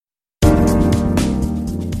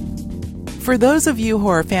For those of you who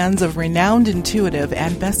are fans of renowned intuitive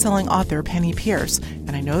and best-selling author Penny Pierce,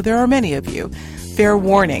 and I know there are many of you, fair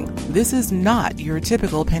warning, this is not your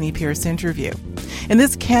typical Penny Pierce interview. In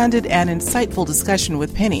this candid and insightful discussion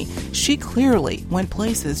with Penny, she clearly went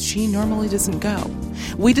places she normally doesn't go.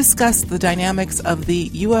 We discussed the dynamics of the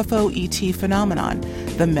UFO ET phenomenon,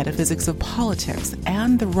 the metaphysics of politics,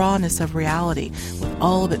 and the rawness of reality with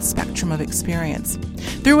all of its spectrum of experience.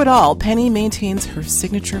 Through it all, Penny maintains her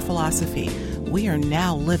signature philosophy. We are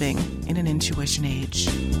now living in an intuition age.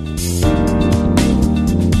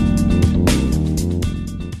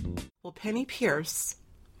 Well, Penny Pierce,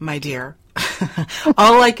 my dear,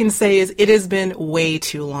 all I can say is it has been way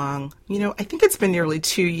too long. You know, I think it's been nearly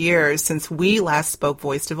 2 years since we last spoke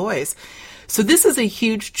voice to voice. So this is a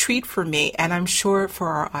huge treat for me, and I'm sure for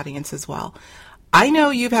our audience as well. I know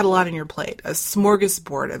you've had a lot on your plate, a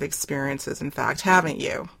smorgasbord of experiences, in fact, haven't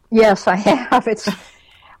you? Yes, I have.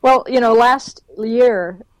 Well, you know, last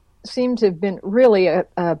year seemed to have been really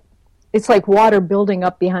it's like water building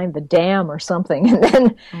up behind the dam or something. And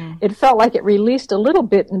then it felt like it released a little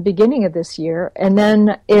bit in the beginning of this year, and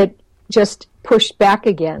then it just pushed back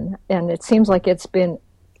again. And it seems like it's been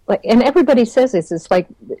like, and everybody says this, it's like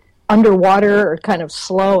underwater or kind of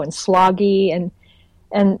slow and sloggy,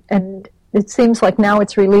 and it seems like now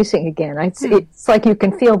it's releasing again. It's like you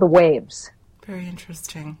can feel the waves. Very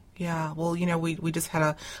interesting. Yeah, well, you know, we just had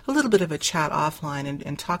a little bit of a chat offline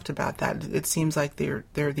and talked about that. It seems like there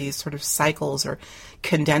are these sort of cycles or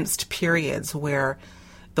condensed periods where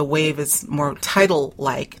the wave is more tidal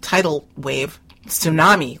wave,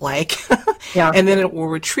 tsunami-like, yeah. And then it will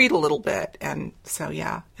retreat a little bit. And so,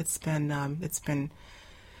 yeah, it's been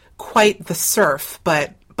quite the surf,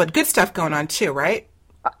 but good stuff going on too, right?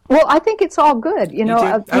 Well, I think it's all good. You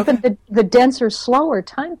know, even the denser, slower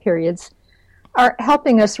time periods are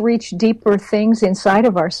helping us reach deeper things inside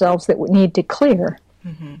of ourselves that we need to clear,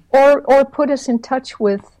 or put us in touch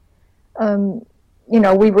with, you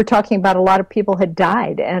know, we were talking about a lot of people had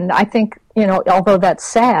died, and I think, you know, although that's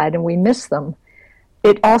sad and we miss them,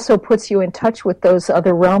 it also puts you in touch with those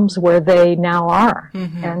other realms where they now are,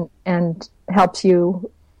 and helps you,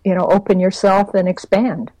 you know, open yourself and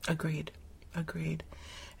expand. Agreed.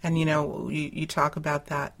 And, you know, you talk about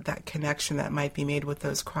that connection that might be made with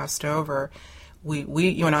those crossed over.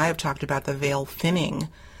 You and I have talked about the veil thinning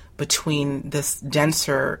between this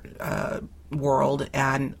denser world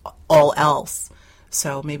and all else.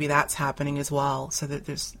 So maybe that's happening as well, so that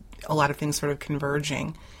there's a lot of things sort of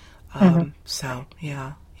converging. So,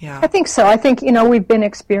 yeah. I think so. I think, you know, we've been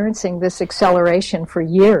experiencing this acceleration for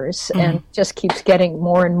years, and it just keeps getting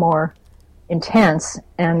more and more intense,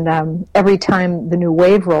 and every time the new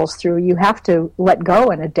wave rolls through, you have to let go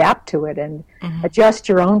and adapt to it and adjust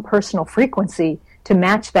your own personal frequency to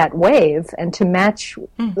match that wave and to match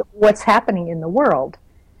what's happening in the world.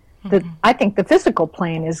 I think the physical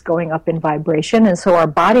plane is going up in vibration, and so our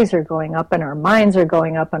bodies are going up, and our minds are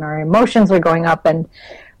going up, and our emotions are going up, and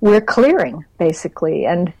we're clearing, basically.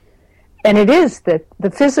 And it is that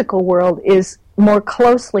the physical world is more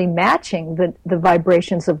closely matching the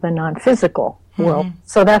vibrations of the non-physical world.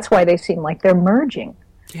 So that's why they seem like they're merging.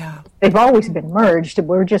 Yeah. They've always been merged.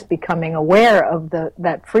 We're just becoming aware of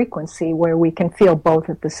that frequency where we can feel both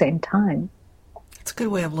at the same time. It's a good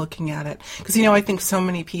way of looking at it. Because, you know, I think so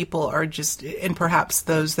many people are just, and perhaps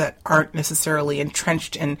those that aren't necessarily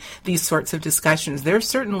entrenched in these sorts of discussions, they're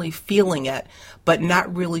certainly feeling it, but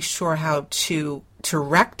not really sure how to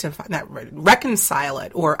rectify, not reconcile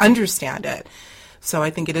it or understand it. So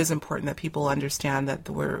I think it is important that people understand that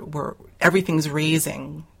we're everything's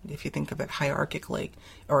raising, if you think of it hierarchically,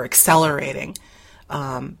 or accelerating.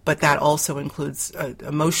 But that also includes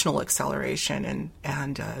emotional acceleration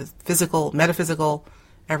and physical, metaphysical,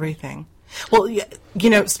 everything. Well, you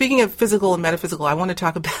know, speaking of physical and metaphysical, I want to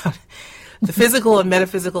talk about the physical and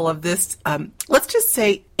metaphysical of this, let's just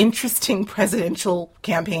say, interesting presidential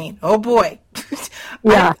campaign. Oh, boy.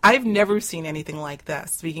 Yeah. I've never seen anything like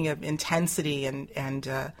this. Speaking of intensity and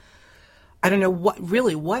I don't know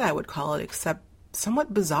what I would call it, except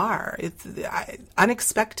somewhat bizarre. It's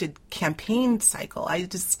unexpected campaign cycle. I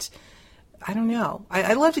don't know.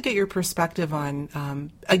 I'd love to get your perspective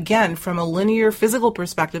on, again, from a linear physical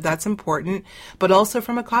perspective, that's important, but also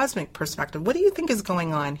from a cosmic perspective. What do you think is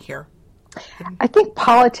going on here? I think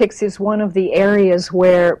politics is one of the areas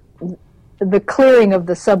where the clearing of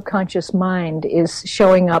the subconscious mind is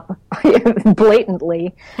showing up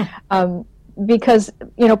blatantly, because,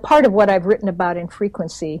 you know, part of what I've written about in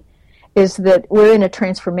Frequency is that we're in a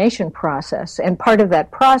transformation process, and part of that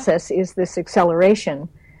process is this acceleration,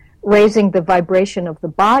 raising the vibration of the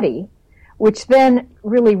body, which then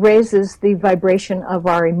really raises the vibration of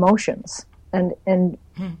our emotions. and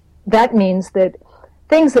that means that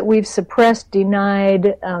things that we've suppressed,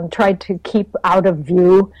 denied, tried to keep out of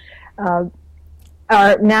view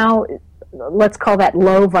are now, let's call that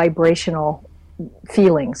low vibrational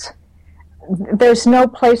feelings. There's no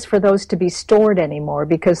place for those to be stored anymore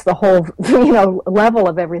because the whole level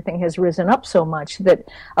of everything has risen up so much that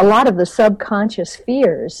a lot of the subconscious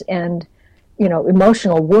fears and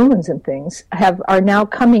emotional wounds and things are now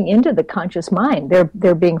coming into the conscious mind.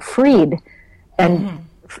 They're being freed, and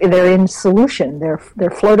they're in solution.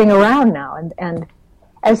 They're floating around now, and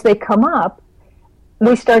as they come up,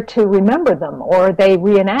 we start to remember them, or they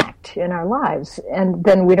reenact in our lives, and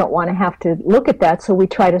then we don't want to have to look at that, so we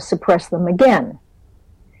try to suppress them again.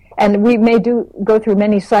 And we may go through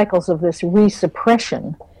many cycles of this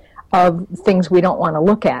resuppression of things we don't want to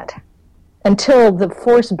look at, until the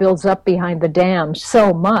force builds up behind the dam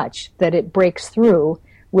so much that it breaks through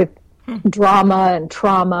with drama and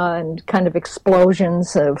trauma and kind of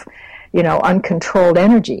explosions of, uncontrolled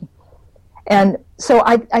energy. And so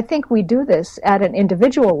I think we do this at an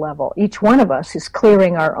individual level. Each one of us is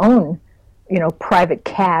clearing our own, private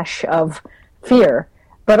cache of fear,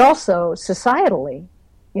 but also societally,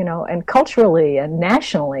 and culturally and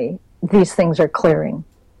nationally, these things are clearing.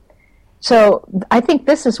 So I think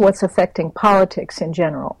this is what's affecting politics in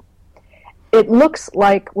general. It looks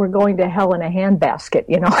like we're going to hell in a handbasket,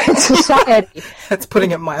 in society. That's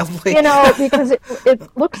putting it mildly. Because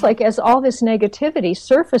it looks like as all this negativity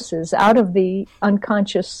surfaces out of the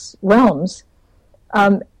unconscious realms,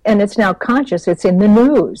 and it's now conscious, it's in the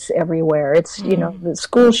news everywhere. It's, the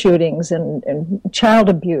school shootings and child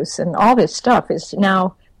abuse and all this stuff is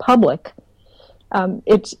now public.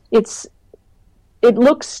 It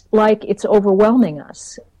looks like it's overwhelming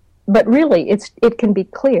us, but really it can be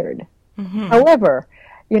cleared. However,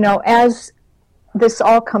 as this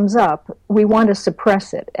all comes up, we want to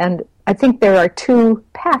suppress it. And I think there are two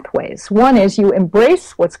pathways. One is you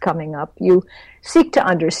embrace what's coming up, you seek to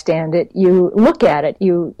understand it, you look at it,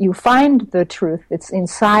 you find the truth that's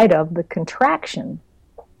inside of the contraction,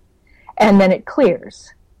 and then it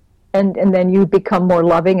clears. And then you become more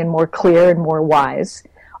loving and more clear and more wise.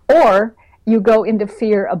 Or you go into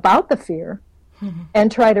fear about the fear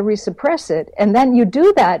and try to resuppress it. And then you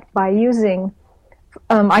do that by using,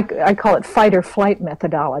 I call it fight or flight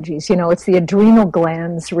methodologies. It's the adrenal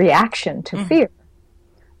gland's reaction to fear.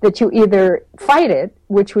 That you either fight it,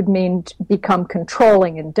 which would mean become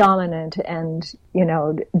controlling and dominant and,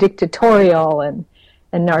 dictatorial and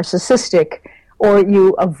narcissistic, or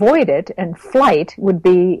you avoid it, and flight would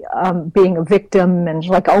be being a victim and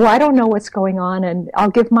like, I don't know what's going on, and I'll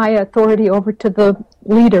give my authority over to the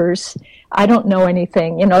leaders. I don't know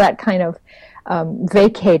anything. That kind of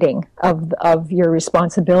vacating of your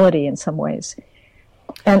responsibility in some ways.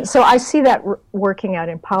 And so I see that working out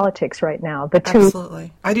in politics right now. The two,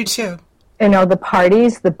 absolutely, I do too. The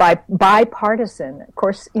parties, the bipartisan. Of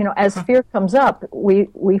course, as fear comes up,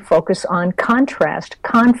 we focus on contrast,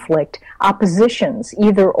 conflict, oppositions,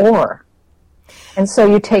 either or. And so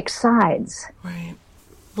you take sides. Right.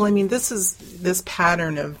 Well, this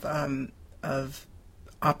pattern of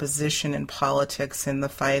opposition in politics and the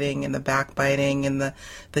fighting and the backbiting and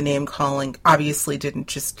the name calling obviously didn't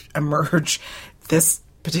just emerge this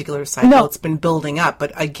particular cycle. No. It's been building up,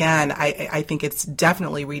 but again, I think it's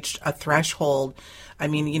definitely reached a threshold.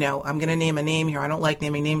 I'm going to name a name here. I don't like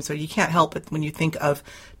naming names, so you can't help it when you think of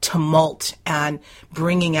tumult and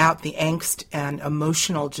bringing out the angst and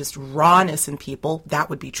emotional just rawness in people.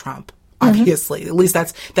 That would be Trump, obviously. At least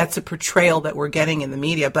that's a portrayal that we're getting in the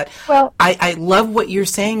media. But I love what you're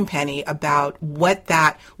saying, Penny, about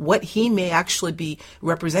what he may actually be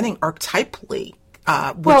representing archetypally.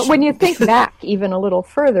 When you think back even a little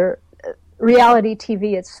further, reality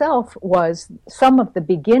TV itself was some of the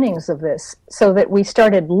beginnings of this, so that we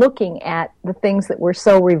started looking at the things that were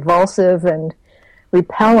so revulsive and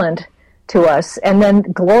repellent to us, and then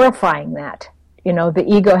glorifying that. The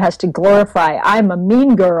ego has to glorify, I'm a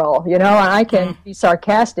mean girl, and I can be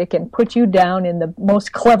sarcastic and put you down in the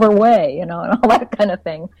most clever way, and all that kind of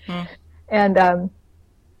thing. And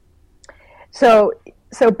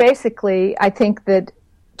So basically, I think that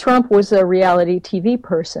Trump was a reality TV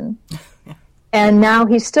person, and now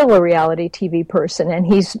he's still a reality TV person, and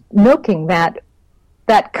he's milking that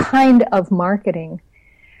kind of marketing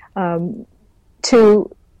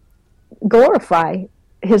to glorify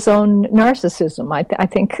his own narcissism. I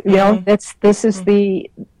think this is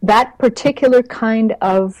that particular kind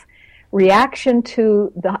of reaction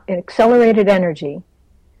to the accelerated energy.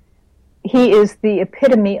 He is the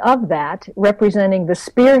epitome of that, representing the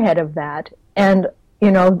spearhead of that, and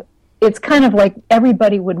it's kind of like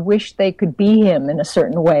everybody would wish they could be him in a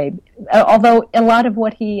certain way. Although a lot of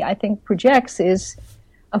what he, I think, projects is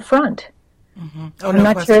a front. Mm-hmm. I'm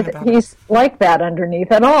not sure that he's like that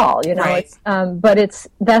underneath at all, you know. Right. But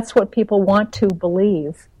that's what people want to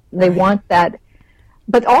believe. They want that.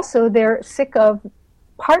 But also they're sick of,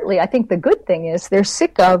 partly, I think the good thing is they're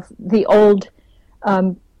sick of the old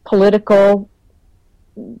political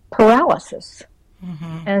paralysis.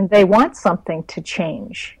 Mm-hmm. And they want something to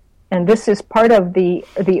change. And this is part of the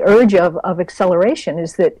urge of acceleration,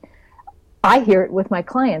 is that I hear it with my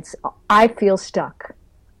clients. I feel stuck.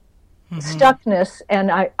 Mm-hmm. Stuckness,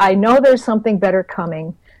 and I know there's something better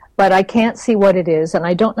coming, but I can't see what it is, and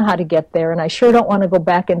I don't know how to get there, and I sure don't want to go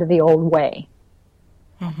back into the old way.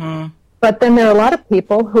 Mm-hmm. But then there are a lot of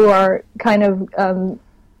people who are kind of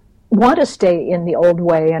want to stay in the old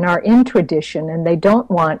way and are in tradition, and they don't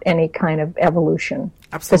want any kind of evolution.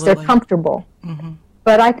 Absolutely. Because they're comfortable. Mm-hmm.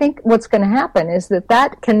 But I think what's going to happen is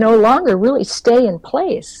that can no longer really stay in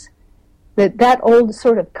place. That old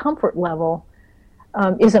sort of comfort level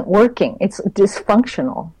isn't working. It's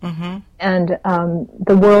dysfunctional. Mm-hmm. And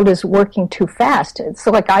the world is working too fast. So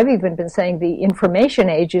like I've even been saying, the information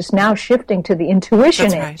age is now shifting to the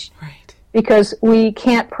intuition age. Right. Because we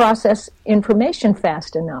can't process information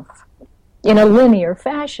fast enough in a linear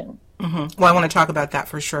fashion. Mm-hmm. Well, I want to talk about that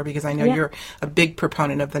for sure, because I know you're a big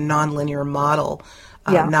proponent of the nonlinear model.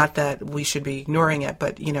 Not that we should be ignoring it,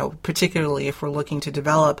 but, you know, particularly if we're looking to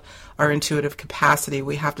develop our intuitive capacity,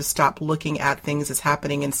 we have to stop looking at things as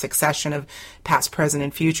happening in succession of past, present,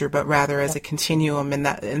 and future, but rather as a continuum in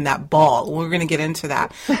that ball. We're going to get into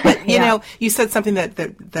that. But, you know, you said something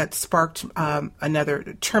that sparked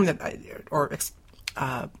another term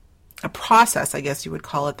a process, I guess you would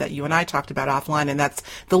call it, that you and I talked about offline, and that's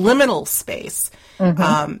the liminal space.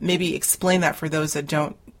 Mm-hmm. Maybe explain that for those that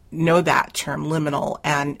don't know that term, liminal,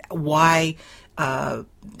 and why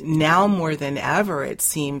now more than ever it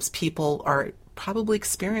seems people are probably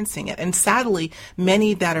experiencing it. And sadly,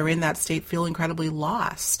 many that are in that state feel incredibly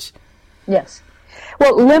lost. Yes.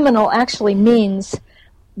 Well, liminal actually means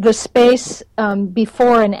the space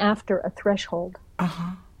before and after a threshold.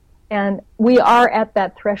 Uh-huh. And we are at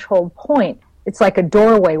that threshold point. It's like a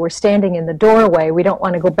doorway. We're standing in the doorway. We don't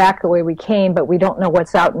want to go back the way we came, but we don't know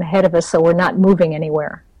what's out ahead of us, so we're not moving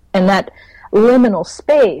anywhere. And that liminal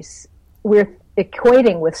space, we're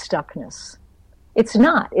equating with stuckness. It's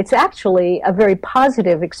not. It's actually a very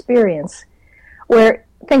positive experience where,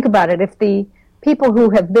 think about it, if the people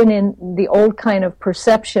who have been in the old kind of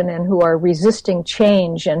perception and who are resisting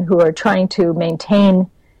change and who are trying to maintain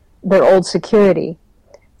their old security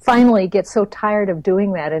finally get so tired of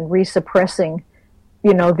doing that and resuppressing,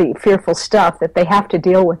 you know, the fearful stuff that they have to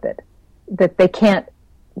deal with it, that they can't,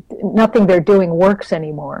 nothing they're doing works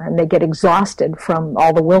anymore, and they get exhausted from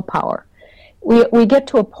all the willpower. We get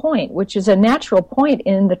to a point, which is a natural point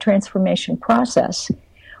in the transformation process,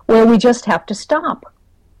 where we just have to stop.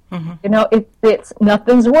 Mm-hmm. You know, it's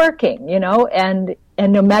nothing's working, you know, and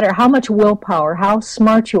no matter how much willpower, how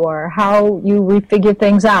smart you are, how you refigure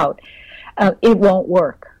things out, it won't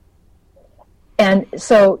work. And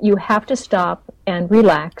so you have to stop and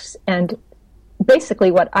relax. And basically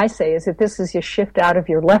what I say is that this is a shift out of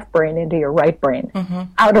your left brain into your right brain, mm-hmm.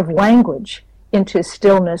 out of language into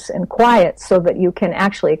stillness and quiet, so that you can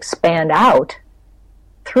actually expand out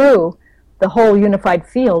through the whole unified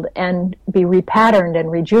field and be repatterned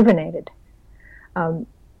and rejuvenated.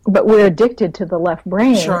 But we're addicted to the left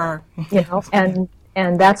brain, sure. You know,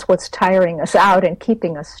 and that's what's tiring us out and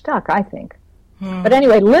keeping us stuck, I think. But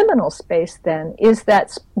anyway, liminal space then is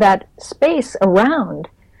that space around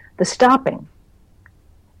the stopping.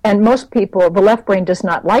 And most people, the left brain does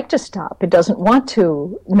not like to stop. It doesn't want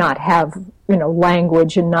to not have, you know,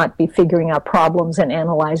 language and not be figuring out problems and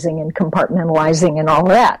analyzing and compartmentalizing and all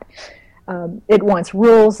that. It wants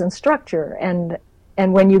rules and structure. And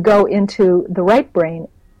when you go into the right brain,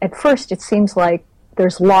 at first it seems like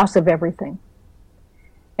there's loss of everything.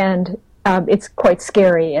 And it's quite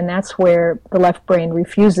scary, and that's where the left brain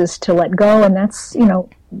refuses to let go, and that's, you know,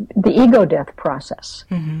 the ego death process,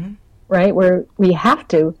 mm-hmm. right? Where we have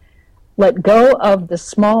to let go of the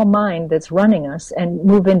small mind that's running us and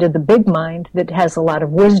move into the big mind that has a lot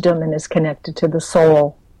of wisdom and is connected to the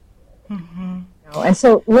soul. Mm-hmm. You know? And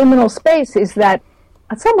so liminal space is that,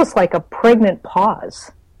 it's almost like a pregnant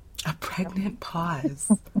pause. A pregnant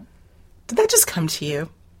pause. Did that just come to you?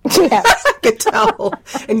 Yes. I could tell.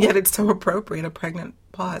 And yet it's so appropriate, a pregnant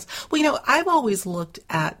pause. Well, you know, I've always looked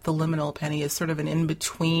at the liminal, Penny, as sort of an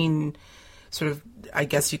in-between, sort of, I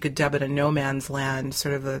guess you could dub it a no man's land,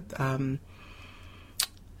 sort of a,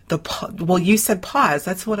 well, you said pause.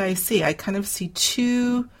 That's what I see. I kind of see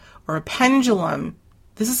two or a pendulum.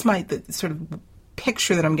 This is the sort of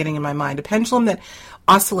picture that I'm getting in my mind. A pendulum that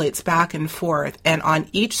oscillates back and forth, and on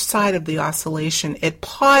each side of the oscillation, it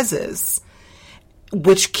pauses,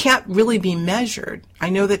 which can't really be measured. I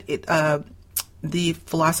know that the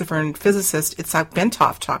philosopher and physicist Itzhak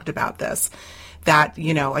Bentov talked about this, that,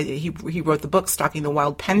 he wrote the book Stalking the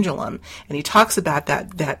Wild Pendulum, and he talks about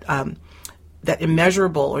that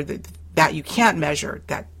immeasurable, or that you can't measure,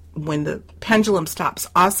 that when the pendulum stops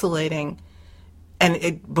oscillating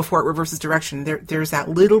and before it reverses direction, there's that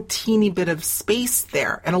little teeny bit of space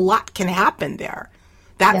there, and a lot can happen there.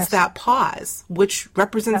 That's that pause, which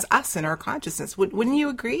represents us in our consciousness. Wouldn't you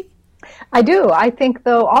agree? I do. I think,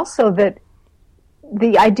 though, also that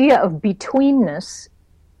the idea of betweenness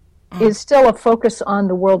is still a focus on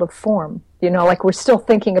the world of form. Like we're still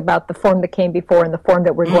thinking about the form that came before and the form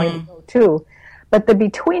that we're going to go to. But the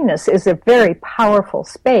betweenness is a very powerful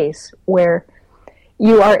space where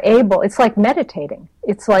you are able, it's like meditating.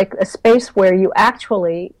 It's like a space where you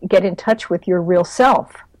actually get in touch with your real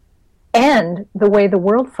self and the way the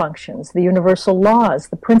world functions, the universal laws,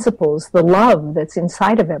 the principles, the love that's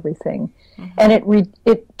inside of everything. And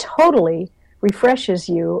it totally refreshes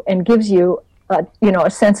you and gives you a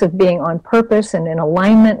sense of being on purpose and in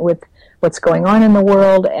alignment with what's going on in the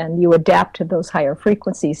world, and you adapt to those higher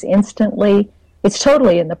frequencies instantly. It's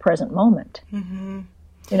totally in the present moment.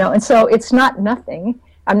 And so it's not nothing.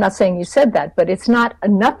 I'm not saying you said that, but it's not a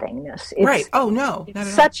nothingness. It's, right. Oh, no.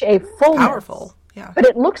 It's such a fullness. Powerful. Yeah. But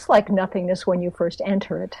it looks like nothingness when you first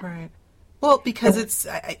enter it. Right. Well, because it's,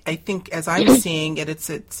 I think as I'm seeing it, it's,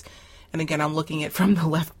 and again, I'm looking at it from the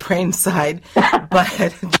left brain side,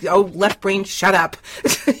 but, left brain, shut up.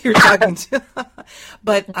 You're talking to,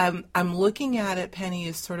 but I'm looking at it, Penny,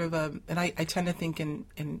 as sort of and I tend to think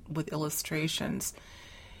in with illustrations,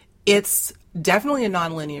 it's definitely a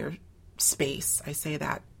nonlinear space. I say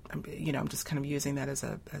that, I'm just kind of using that as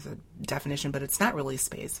a definition, but it's not really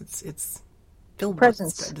space. It's filled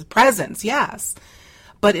with presence, yes.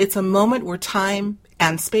 But it's a moment where time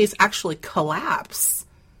and space actually collapse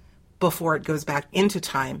before it goes back into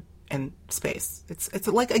time and space. It's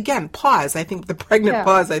like, again, pause. I think the pregnant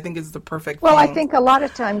pause, I think, is the perfect thing. I think a lot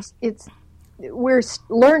of times we're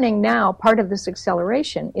learning now, part of this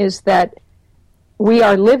acceleration is that we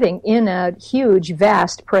are living in a huge,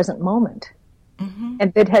 vast present moment.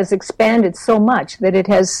 And it has expanded so much that it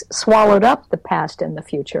has swallowed up the past and the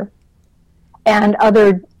future and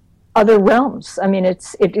other realms. I mean,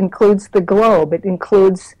 it includes the globe. It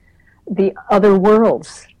includes the other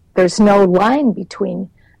worlds. There's no line between,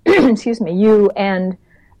 you and,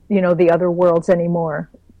 the other worlds anymore.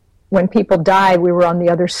 When people died, we were on the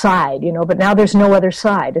other side, but now there's no other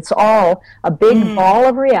side. It's all a big ball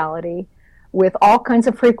of reality with all kinds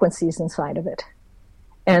of frequencies inside of it.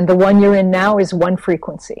 And the one you're in now is one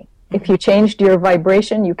frequency. If you changed your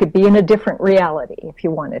vibration, you could be in a different reality if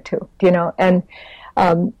you wanted to, and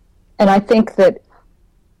I think that,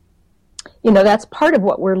 that's part of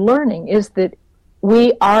what we're learning is that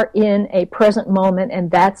we are in a present moment,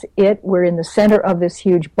 and that's it. We're in the center of this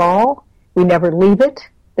huge ball. We never leave it.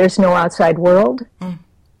 There's no outside world. And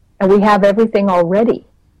we have everything already.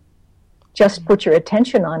 Just put your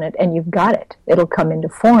attention on it, and you've got it. It'll come into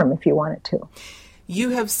form if you want it to.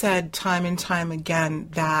 You have said time and time again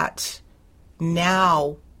that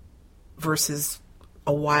now versus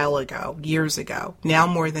a while ago, years ago, now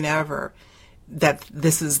more than ever, that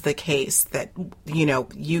this is the case, that, we have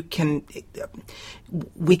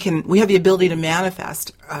the ability to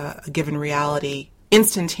manifest a given reality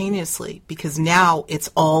instantaneously because now it's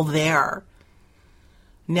all there.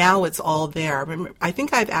 Now it's all there. I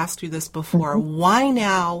think I've asked you this before. Why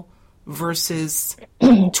now versus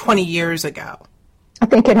 20 years ago? I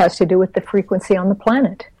think it has to do with the frequency on the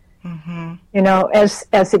planet.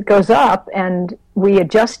 As it goes up and we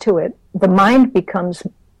adjust to it, the mind becomes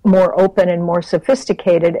more open and more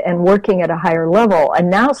sophisticated and working at a higher level. And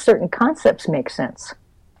now certain concepts make sense.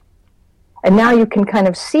 And now you can kind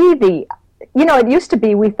of see it used to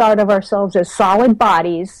be we thought of ourselves as solid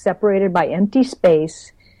bodies separated by empty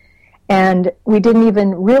space. And we didn't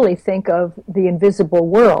even really think of the invisible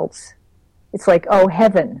worlds. It's like,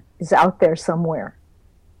 heaven is out there somewhere,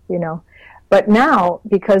 But now,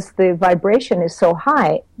 because the vibration is so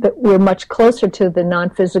high, that we're much closer to the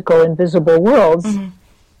non-physical, invisible worlds,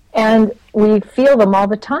 and we feel them all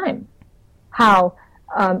the time. How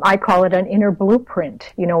I call it an inner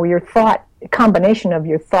blueprint. Your thought, a combination of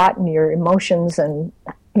your thought and your emotions, and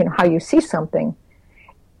how you see something,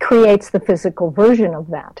 creates the physical version of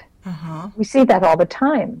that. We see that all the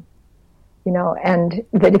time. And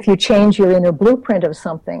that if you change your inner blueprint of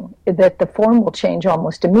something, that the form will change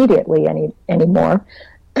almost immediately anymore.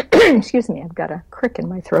 excuse me, I've got a crick in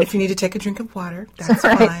my throat. If you need to take a drink of water, that's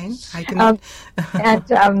right. Fine. I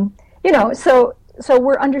can. So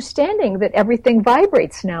we're understanding that everything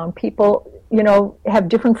vibrates now, and people, have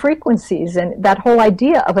different frequencies, and that whole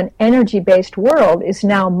idea of an energy-based world is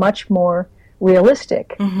now much more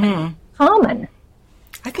realistic, common.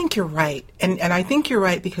 I think you're right. And I think you're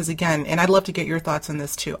right because, again, and I'd love to get your thoughts on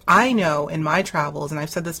this too. I know in my travels, and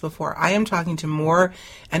I've said this before, I am talking to more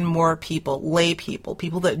and more people, lay people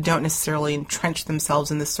that don't necessarily entrench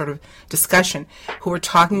themselves in this sort of discussion, who are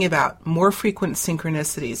talking about more frequent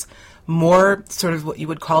synchronicities, more sort of what you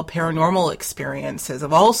would call paranormal experiences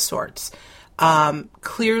of all sorts,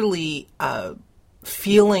 clearly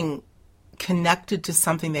feeling connected to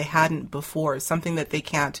something they hadn't before, something that they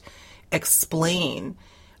can't explain.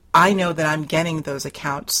 I know that I'm getting those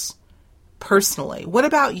accounts personally. What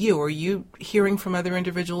about you? Are you hearing from other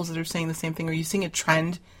individuals that are saying the same thing? Are you seeing a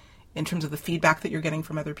trend in terms of the feedback that you're getting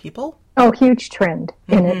from other people? Oh, huge trend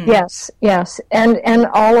in it. Yes. And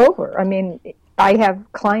all over. I mean, I have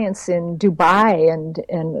clients in Dubai and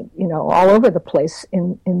all over the place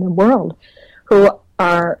in the world who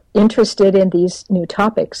are interested in these new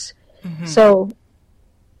topics. So,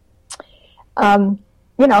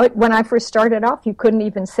 when I first started off, you couldn't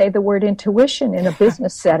even say the word intuition in a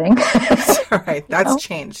business setting. Right. That's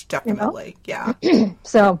changed, definitely. Yeah.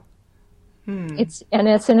 So it's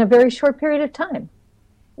in a very short period of time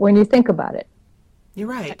when you think about it. You're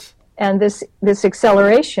right. And this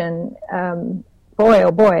acceleration, boy,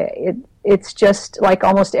 oh boy, it's just like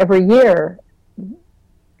almost every year,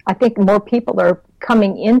 I think more people are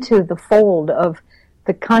coming into the fold of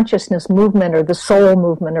the consciousness movement or the soul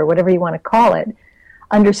movement or whatever you want to call it,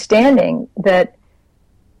 understanding that,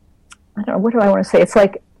 I don't know, what do I want to say? It's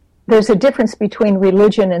like there's a difference between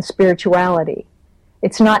religion and spirituality.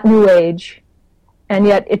 It's not New Age, and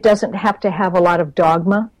yet it doesn't have to have a lot of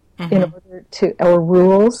dogma in order to, or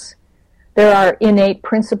rules. There are innate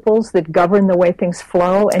principles that govern the way things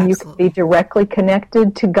flow, and you can be directly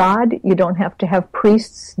connected to God. You don't have to have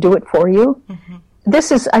priests do it for you.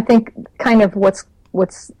 This is, I think, kind of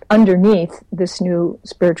what's underneath this new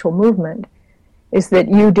spiritual movement, is that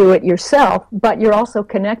you do it yourself, but you're also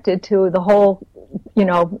connected to the whole,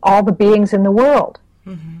 all the beings in the world,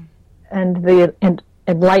 and the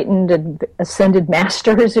enlightened and ascended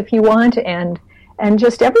masters, if you want, and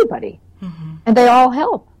just everybody, and they all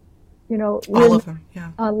help. All of them,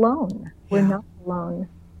 yeah. Alone. We're not alone.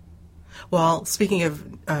 Well, speaking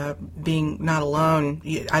of being not alone,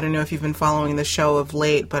 I don't know if you've been following the show of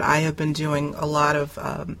late, but I have been doing a lot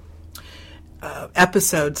of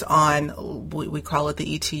episodes on, we call it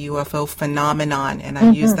the ET UFO phenomenon, and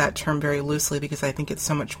I use that term very loosely because I think it's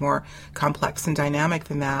so much more complex and dynamic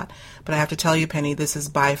than that. But I have to tell you, Penny, this is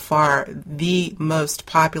by far the most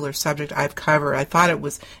popular subject I've covered. I thought it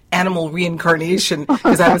was animal reincarnation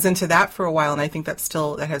because I was into that for a while, and I think that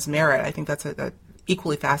has merit. I think that's a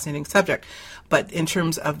equally fascinating subject. But in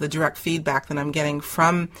terms of the direct feedback that I'm getting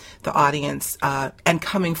from the audience and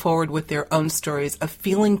coming forward with their own stories of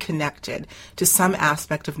feeling connected to some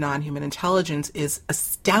aspect of non-human intelligence is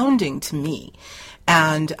astounding to me.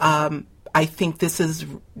 And I think this is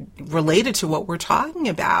related to what we're talking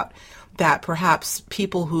about, that perhaps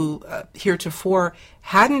people who heretofore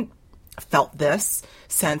hadn't felt this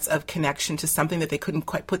sense of connection to something that they couldn't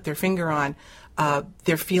quite put their finger on,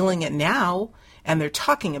 they're feeling it now, and they're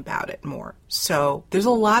talking about it more. So there's a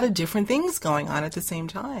lot of different things going on at the same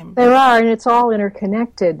time. There are, and it's all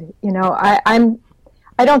interconnected. I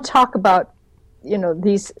don't talk about,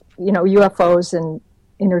 these, UFOs and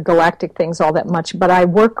intergalactic things all that much, but I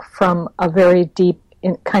work from a very deep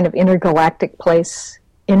kind of intergalactic place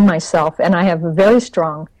in myself, and I have a very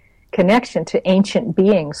strong connection to ancient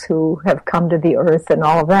beings who have come to the earth and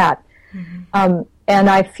all of that. And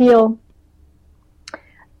I feel,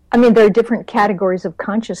 there are different categories of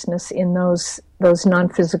consciousness in those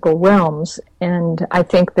non-physical realms, and I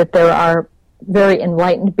think that there are very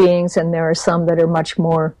enlightened beings, and there are some that are much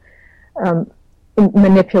more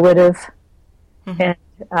manipulative and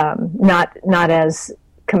not as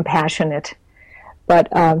compassionate, but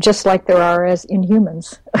just like there are as in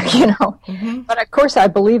humans, But of course, I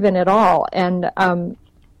believe in it all, and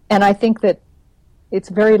I think that it's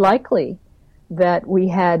very likely that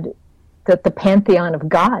that the pantheon of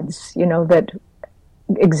gods, that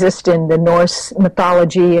exist in the Norse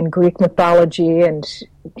mythology and Greek mythology and,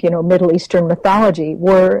 Middle Eastern mythology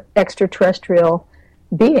were extraterrestrial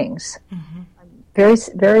beings. I very,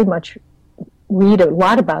 very much read a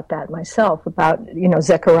lot about that myself, about,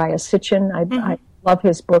 Zecharia Sitchin. I love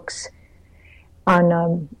his books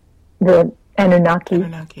on the Anunnaki.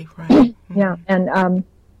 Anunnaki, right. Yeah, and,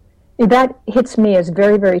 that hits me as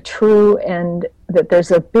very, very true, and that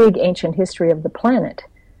there's a big ancient history of the planet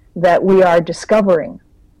that we are discovering.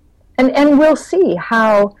 And we'll see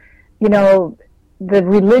how, the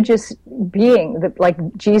religious being, like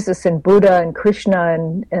Jesus and Buddha and Krishna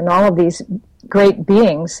and all of these great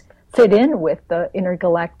beings fit in with the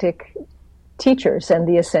intergalactic teachers and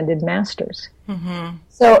the ascended masters. Mm-hmm.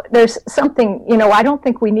 So there's something, I don't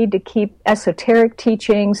think we need to keep esoteric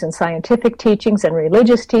teachings and scientific teachings and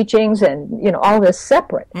religious teachings and, all this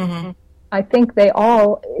separate. Mm-hmm. I think they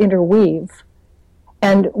all interweave,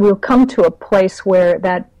 and we'll come to a place where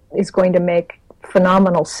that is going to make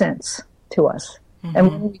phenomenal sense to us. Mm-hmm.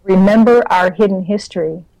 And when we remember our hidden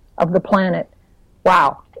history of the planet,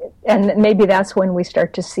 wow. And maybe that's when we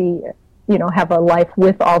start to see, have a life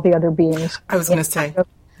with all the other beings. I was going to say,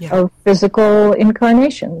 of physical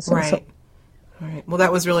incarnations. Right. So. Right. Well,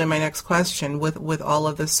 that was really my next question. With all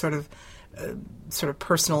of this sort of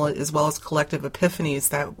personal as well as collective epiphanies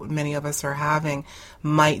that many of us are having,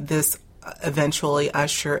 might this eventually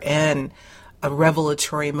usher in a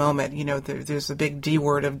revelatory moment? There's a big D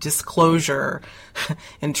word of disclosure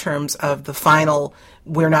in terms of the final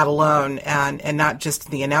 "we're not alone," and not just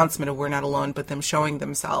the announcement of "we're not alone," but them showing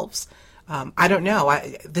themselves. I don't know.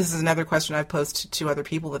 This is another question I've posed to other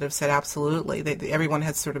people that have said absolutely. Everyone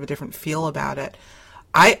has sort of a different feel about it.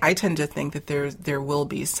 I tend to think that there will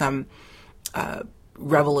be some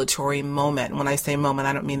revelatory moment. When I say moment,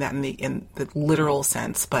 I don't mean that in the literal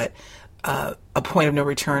sense, but a point of no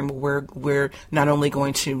return where we're not only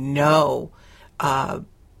going to know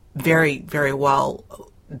very, very well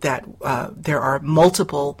that there are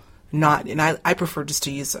multiple and I prefer just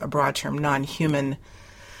to use a broad term, non-human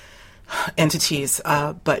entities,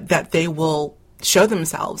 but that they will show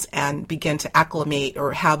themselves and begin to acclimate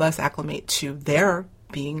or have us acclimate to their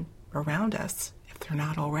being around us if they're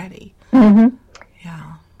not already. Mm-hmm.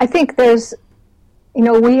 Yeah. I think there's,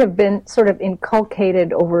 we have been sort of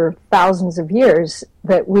inculcated over thousands of years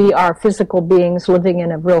that we are physical beings living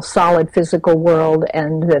in a real solid physical world,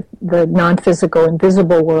 and that the non-physical,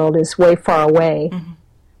 invisible world is way far away, mm-hmm.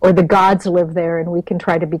 or the gods live there and we can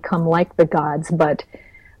try to become like the gods, but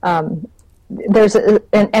so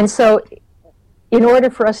in order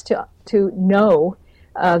for us to know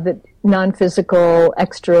that non-physical,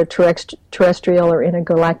 extraterrestrial or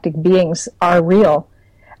intergalactic beings are real,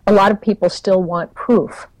 a lot of people still want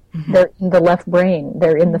proof. Mm-hmm. They're in the left brain.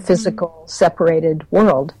 They're in the mm-hmm. physical, separated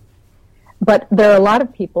world. But there are a lot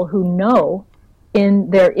of people who know in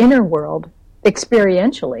their inner world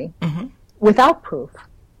experientially mm-hmm. without proof.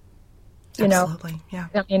 Absolutely, yeah.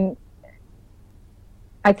 I mean,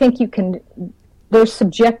 I think there's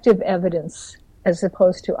subjective evidence as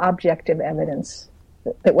opposed to objective evidence.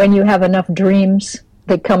 That when you have enough dreams,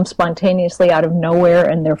 they come spontaneously out of nowhere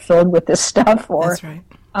and they're filled with this stuff. That's right.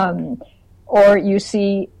 Or you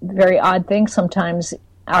see very odd things sometimes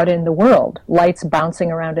out in the world, lights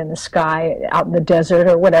bouncing around in the sky, out in the desert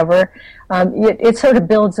or whatever. It sort of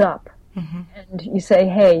builds up. Mm-hmm. And you say,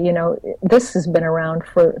 hey, this has been around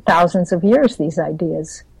for thousands of years, these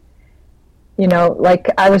ideas. Like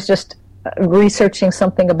I was just researching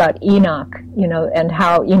something about Enoch, and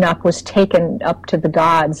how Enoch was taken up to the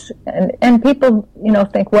gods. And people,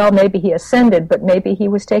 think, well, maybe he ascended, but maybe he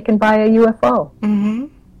was taken by a UFO. Mm-hmm.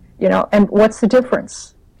 And what's the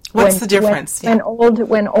difference? What's the difference? When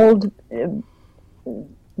old,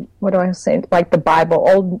 what do I say, like the Bible,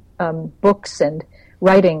 old books and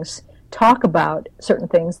writings talk about certain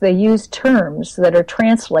things, they use terms that are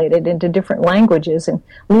translated into different languages and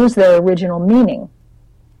lose their original meaning.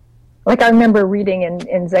 Like I remember reading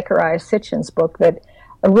in Zecharia Sitchin's book that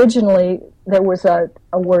originally there was a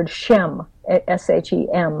word Shem,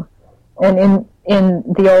 S-H-E-M, and in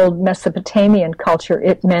the old Mesopotamian culture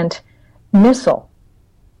it meant missile,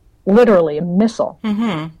 literally a missile,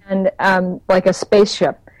 mm-hmm. and like a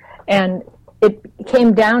spaceship. And it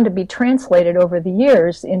came down to be translated over the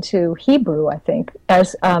years into Hebrew, I think,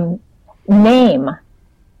 as name.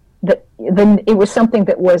 It was something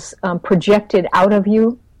that was projected out of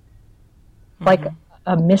you, mm-hmm. like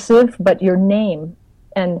a missive, but your name.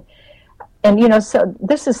 And so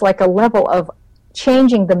this is like a level of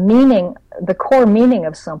changing the meaning, the core meaning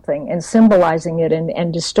of something, and symbolizing it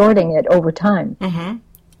and distorting it over time. Mm-hmm.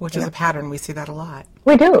 Which is a pattern. We see that a lot.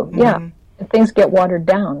 We do, mm-hmm. yeah. And things get watered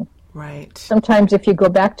down. Right. Sometimes if you go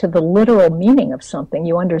back to the literal meaning of something,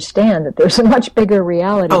 you understand that there's a much bigger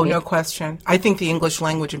reality. Oh, no question. I think the English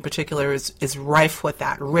language in particular is rife with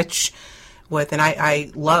that, rich with, and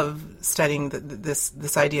I love studying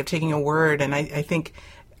this idea of taking a word, and I think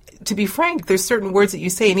to be frank, there's certain words that you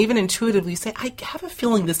say, and even intuitively you say, I have a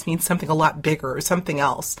feeling this means something a lot bigger or something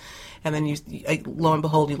else. And then lo and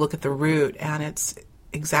behold, you look at the root, and it's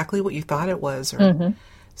exactly what you thought it was.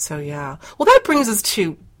 So, yeah. Well, that brings us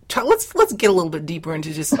to, let's get a little bit deeper into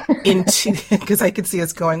because I could see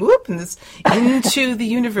us going, into the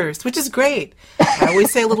universe, which is great. I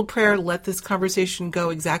always say a little prayer to let this conversation go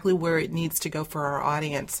exactly where it needs to go for our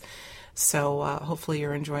audience. So hopefully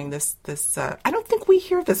you're enjoying this. I don't think we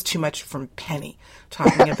hear this too much from Penny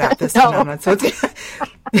talking about this phenomenon. So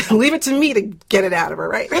leave it to me to get it out of her,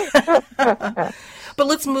 right? But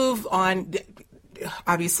let's move on.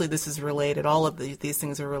 Obviously, this is related. All of these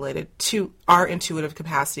things are related to our intuitive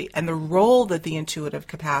capacity and the role that the intuitive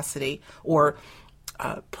capacity or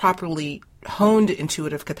properly honed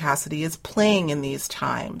intuitive capacity is playing in these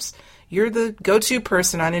times. You're the go-to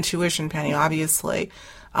person on intuition, Penny, obviously.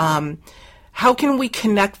 How can we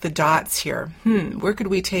connect the dots here? Where could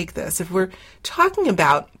we take this? If we're talking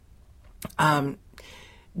about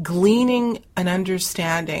gleaning an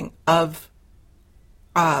understanding of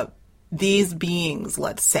these beings,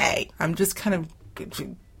 let's say, I'm just kind of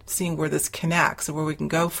seeing where this connects and where we can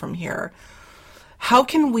go from here. How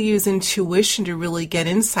can we use intuition to really get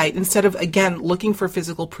insight instead of, again, looking for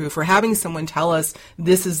physical proof or having someone tell us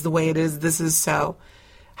this is the way it is, this is so?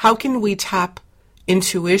 How can we tap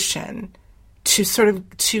intuition to sort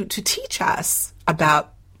of to teach us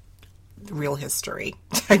about real history,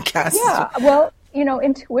 I guess? Yeah, well,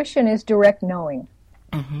 intuition is direct knowing.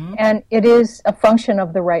 And it is a function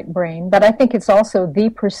of the right brain, but I think it's also the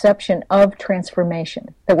perception of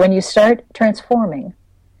transformation, that when you start transforming,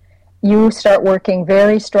 you start working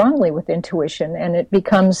very strongly with intuition, and it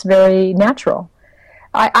becomes very natural.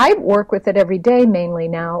 I work with it every day, mainly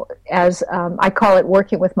now, as I call it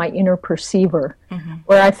working with my inner perceiver,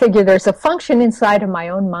 where I figure there's a function inside of my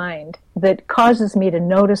own mind that causes me to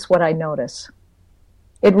notice what I notice.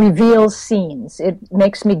 It reveals scenes. It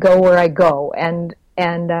makes me go where I go, and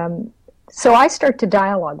so I start to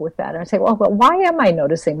dialogue with that. I say, well, why am I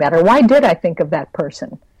noticing that? Or why did I think of that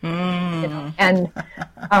person? And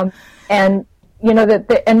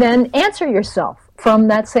then answer yourself from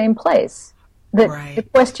that same place. That the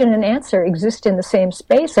question and answer exist in the same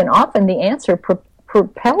space, and often the answer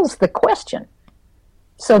propels the question,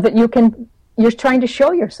 so that you're trying to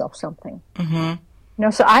show yourself something.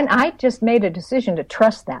 So I just made a decision to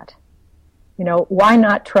trust that. Why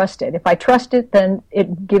not trust it? If I trust it, then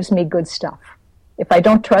it gives me good stuff. If I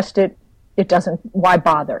don't trust it, it doesn't. Why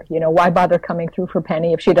bother? Why bother coming through for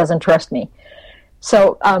Penny if she doesn't trust me?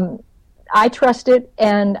 So I trust it,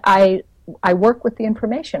 and I work with the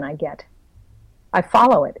information I get. I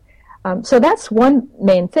follow it. So that's one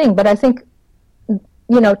main thing. But I think,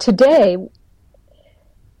 today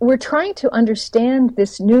we're trying to understand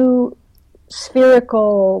this new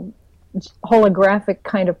spherical, holographic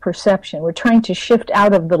kind of perception. We're trying to shift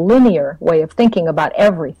out of the linear way of thinking about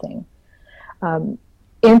everything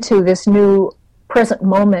into this new present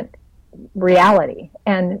moment reality.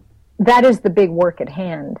 And that is the big work at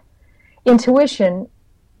hand. Intuition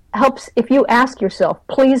helps. If you ask yourself,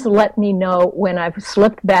 please let me know when I've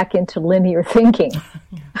slipped back into linear thinking,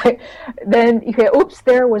 then you say, oops,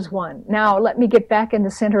 there was one. Now let me get back in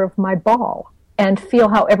the center of my ball and feel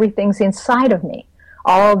how everything's inside of me.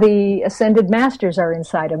 All the ascended masters are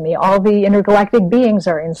inside of me. All the intergalactic beings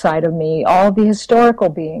are inside of me. All the historical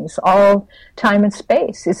beings, all time and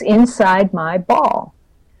space is inside my ball.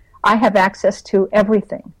 I have access to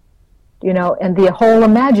everything, and the whole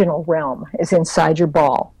imaginal realm is inside your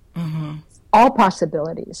ball. All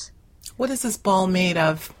possibilities. What is this ball made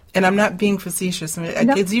of? And I'm not being facetious.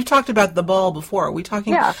 You've talked about the ball before. Are we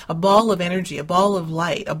talking a ball of energy, a ball of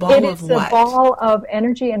light, a ball of what? It is a ball of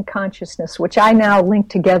energy and consciousness, which I now link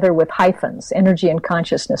together with hyphens, energy and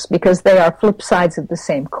consciousness, because they are flip sides of the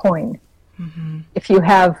same coin. If you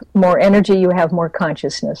have more energy, you have more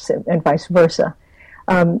consciousness, and vice versa.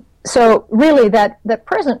 So really, that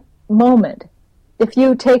present moment, if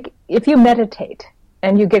you meditate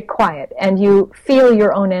and you get quiet and you feel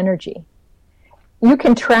your own energy, you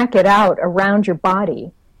can track it out around your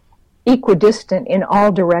body, equidistant in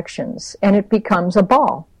all directions, and it becomes a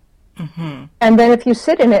ball. And then if you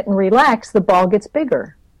sit in it and relax, the ball gets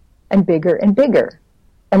bigger and bigger and bigger.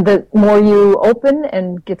 And the more you open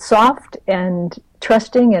and get soft and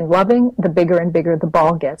trusting and loving, the bigger and bigger the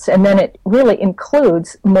ball gets. And then it really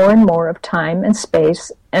includes more and more of time and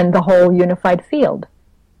space and the whole unified field.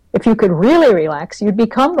 If you could really relax, you'd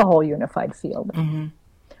become the whole unified field.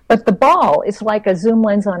 But the ball is like a zoom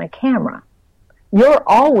lens on a camera. You're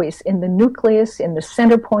always in the nucleus, in the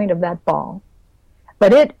center point of that ball.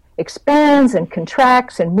 But it expands and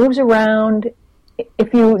contracts and moves around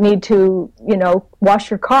if you need to,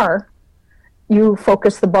 wash your car, you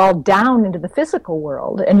focus the ball down into the physical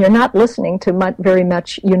world, and you're not listening to very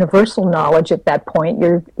much universal knowledge at that point.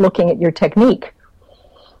 You're looking at your technique.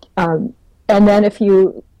 And then if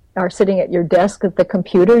you are sitting at your desk at the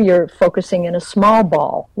computer, you're focusing in a small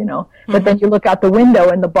ball, Mm-hmm. But then you look out the window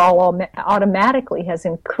and the ball automatically has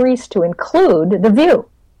increased to include the view.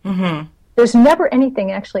 Mm-hmm. There's never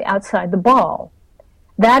anything actually outside the ball.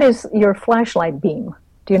 That is your flashlight beam,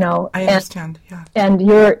 I understand, yeah. And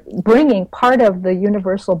you're bringing part of the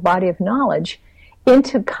universal body of knowledge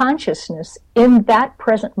into consciousness in that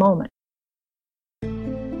present moment.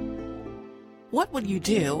 What would you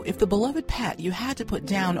do if the beloved pet you had to put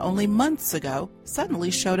down only months ago suddenly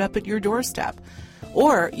showed up at your doorstep?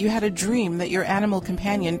 Or you had a dream that your animal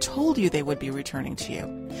companion told you they would be returning to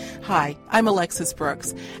you? Hi, I'm Alexis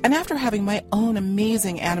Brooks, and after having my own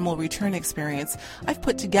amazing animal return experience, I've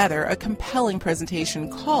put together a compelling presentation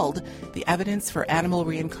called The Evidence for Animal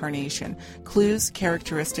Reincarnation, Clues,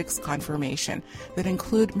 Characteristics, Confirmation, that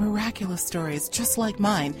include miraculous stories just like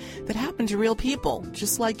mine that happen to real people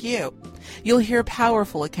just like you. You'll hear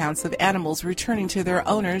powerful accounts of animals returning to their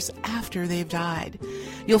owners after they've died.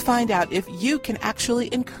 You'll find out if you can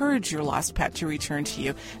actually encourage your lost pet to return to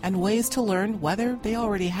you and ways to learn whether they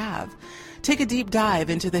already have. Take a deep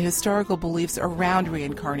dive into the historical beliefs around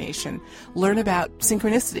reincarnation. Learn about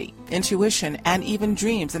synchronicity, intuition, and even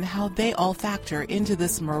dreams and how they all factor into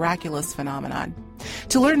this miraculous phenomenon.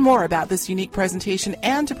 To learn more about this unique presentation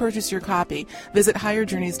and to purchase your copy, visit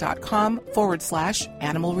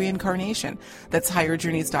higherjourneys.com/animal reincarnation. That's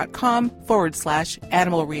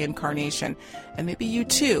higherjourneys.com/animal reincarnation. And maybe you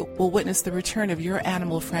too will witness the return of your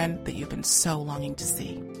animal friend that you've been so longing to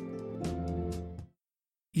see.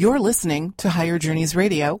 You're listening to Higher Journeys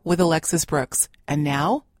Radio with Alexis Brooks. And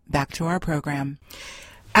now, back to our program.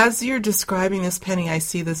 As you're describing this, Penny, I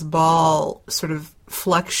see this ball sort of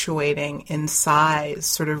fluctuating in size,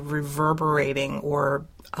 sort of reverberating or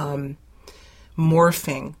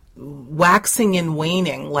morphing, waxing and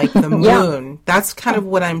waning like the moon. That's kind of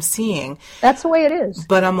what I'm seeing. That's the way it is.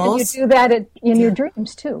 But I'm also... You do that in your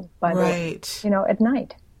dreams, too, by the way. Right. At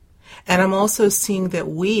night. And I'm also seeing that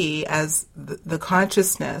we, as the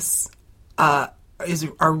consciousness, are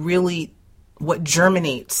really what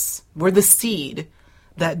germinates. We're the seed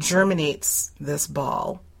that germinates this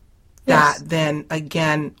ball, yes, that then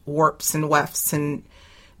again warps and wefts and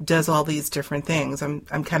does all these different things.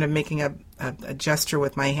 I'm kind of making a gesture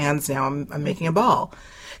with my hands now. I'm making a ball.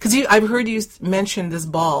 Because I've heard you mention this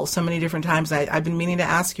ball so many different times. I've been meaning to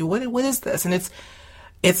ask you, what is this? And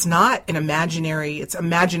it's not an imaginary, it's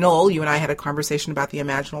imaginal. You and I had a conversation about the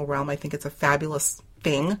imaginal realm. I think it's a fabulous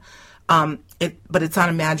thing. But it's not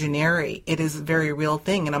imaginary. It is a very real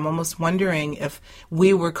thing. And I'm almost wondering if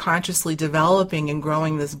we were consciously developing and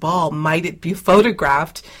growing this ball, might it be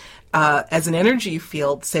photographed as an energy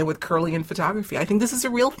field, say with Kirlian photography? I think this is a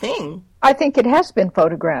real thing. I think it has been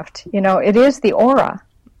photographed. It is the aura.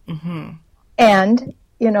 Mm-hmm. And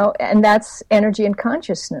that's energy and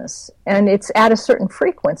consciousness. And it's at a certain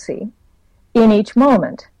frequency in each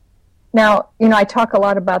moment. Now, I talk a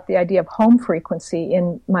lot about the idea of home frequency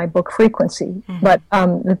in my book, Frequency, mm-hmm. but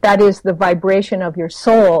that is the vibration of your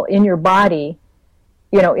soul in your body,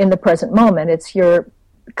 in the present moment. It's your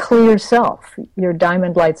clear self, your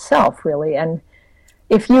diamond light self, really. And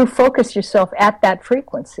if you focus yourself at that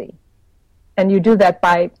frequency, and you do that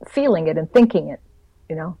by feeling it and thinking it,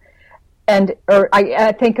 or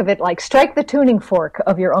I think of it like strike the tuning fork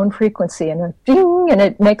of your own frequency, and ding, and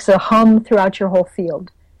it makes a hum throughout your whole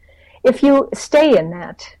field. If you stay in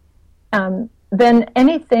that, then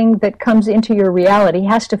anything that comes into your reality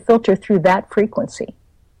has to filter through that frequency.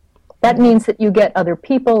 That means that you get other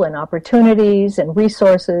people and opportunities and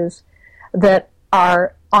resources that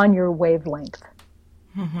are on your wavelength.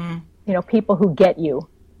 Mm-hmm. People who get you,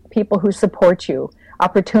 people who support you,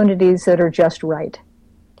 opportunities that are just right.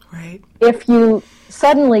 Right. If you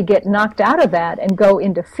suddenly get knocked out of that and go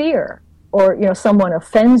into fear, or someone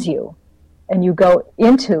offends you, and you go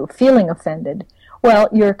into feeling offended, well,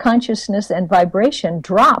 your consciousness and vibration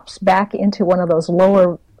drops back into one of those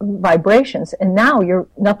lower vibrations, and now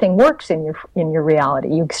nothing works in your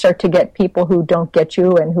reality. You start to get people who don't get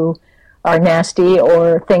you and who are nasty,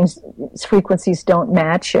 or frequencies don't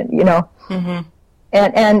match, and Mm-hmm.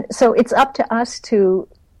 and so it's up to us to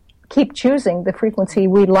keep choosing the frequency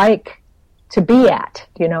we like to be at,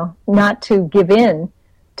 not to give in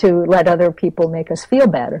to let other people make us feel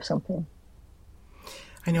bad or something.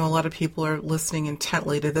 I know a lot of people are listening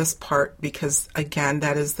intently to this part because, again,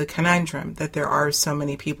 that is the conundrum, that there are so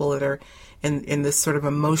many people that are in this sort of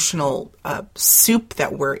emotional soup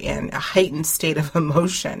that we're in, a heightened state of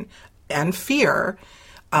emotion and fear,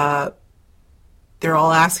 they're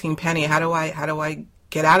all asking Penny, how do I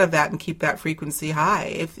get out of that and keep that frequency high?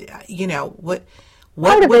 If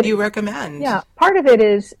what would you recommend? Yeah, part of it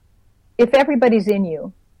is if everybody's in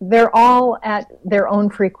you, they're all at their own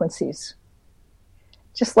frequencies.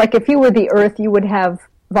 Just like if you were the Earth, you would have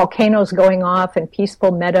volcanoes going off and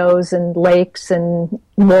peaceful meadows and lakes and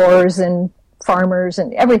moors and farmers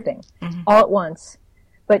and everything all at once.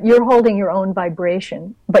 But you're holding your own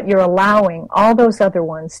vibration, but you're allowing all those other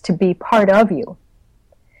ones to be part of you.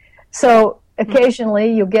 So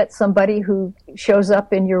occasionally you'll get somebody who shows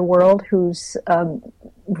up in your world who's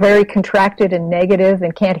very contracted and negative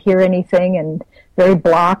and can't hear anything and very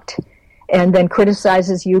blocked, and then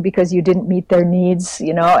criticizes you because you didn't meet their needs,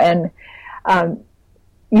 and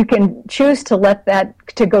you can choose to let that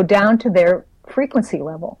to go down to their frequency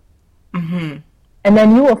level. And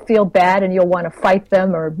then you will feel bad and you'll want to fight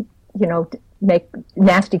them or, make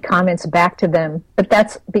nasty comments back to them. But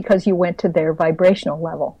that's because you went to their vibrational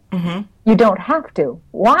level. You don't have to.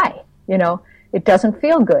 Why? It doesn't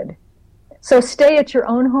feel good. So stay at your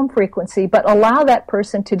own home frequency, but allow that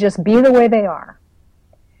person to just be the way they are.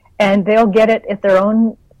 And they'll get it at their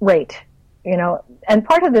own rate, And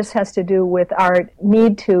part of this has to do with our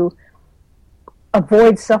need to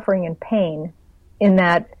avoid suffering and pain, in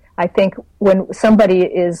that I think when somebody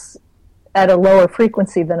is at a lower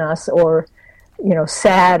frequency than us, or,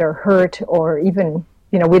 sad or hurt, or even,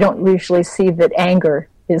 we don't usually see that anger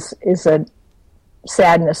is a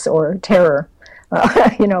sadness or terror,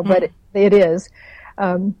 but it is,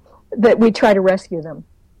 that we try to rescue them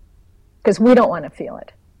because we don't want to feel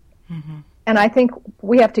it. And I think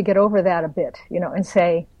we have to get over that a bit, and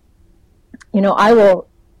say, I will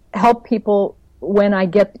help people when I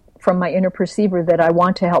get from my inner perceiver that I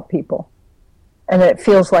want to help people, and that it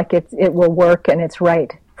feels like it will work and it's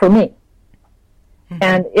right for me.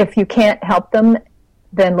 And if you can't help them,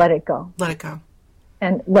 then let it go. Let it go.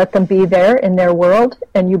 And let them be there in their world,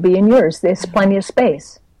 and you be in yours. There's plenty of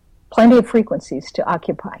space, plenty of frequencies to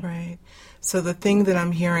occupy. Right. So the thing that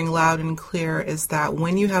I'm hearing loud and clear is that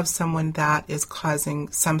when you have someone that is causing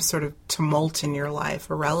some sort of tumult in your life,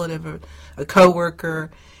 a relative, a coworker,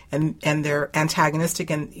 and they're antagonistic,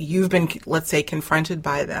 and you've been, let's say, confronted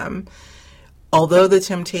by them, although the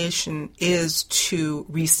temptation is to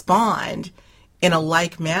respond in a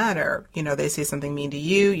like manner, they say something mean to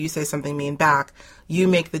you, you say something mean back, you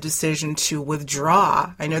make the decision to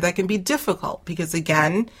withdraw. I know that can be difficult because,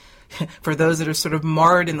 again, for those that are sort of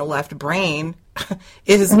marred in the left brain,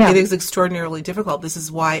 it is extraordinarily difficult. This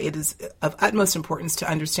is why it is of utmost importance to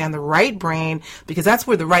understand the right brain, because that's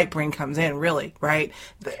where the right brain comes in, really, right?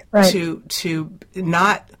 To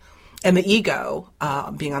not, and the ego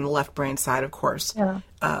being on the left brain side, of course.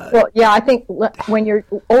 I think when you're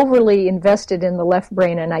overly invested in the left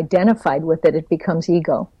brain and identified with it, it becomes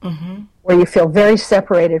ego, where you feel very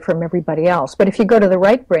separated from everybody else. But if you go to the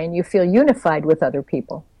right brain, you feel unified with other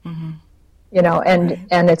people.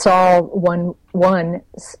 And it's all one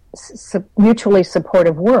mutually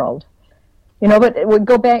supportive world, But it would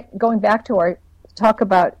going back to our talk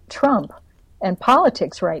about Trump and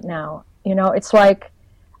politics right now. It's like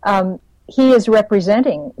he is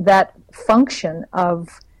representing that function of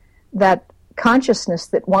that consciousness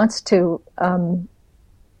that wants to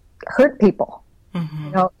hurt people.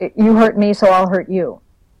 You hurt me, so I'll hurt you.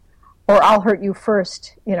 Or I'll hurt you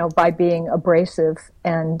first, by being abrasive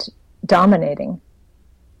and dominating,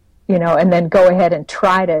 and then go ahead and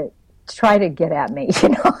try to get at me.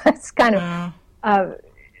 It's kind of,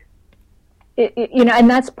 and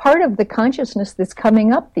that's part of the consciousness that's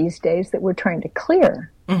coming up these days that we're trying to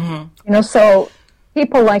clear. So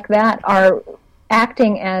people like that are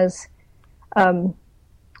acting as,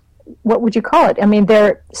 what would you call it? I mean,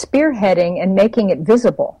 they're spearheading and making it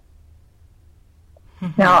visible.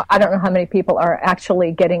 Now, I don't know how many people are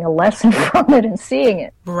actually getting a lesson from it and seeing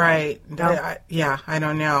it. Right. I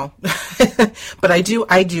don't know. But I do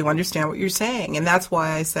understand what you're saying. And that's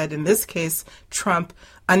why I said in this case, Trump,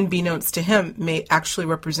 unbeknownst to him, may actually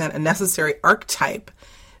represent a necessary archetype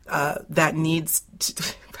that needs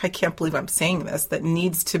to, I can't believe I'm saying this, that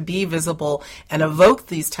needs to be visible and evoke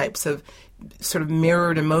these types of sort of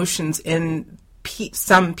mirrored emotions in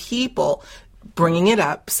some people, bringing it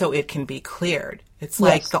up so it can be cleared. It's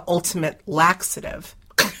like the ultimate laxative.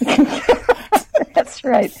 That's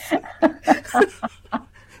right.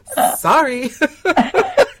 Sorry.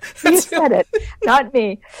 You said it, not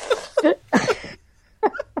me.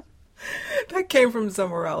 That came from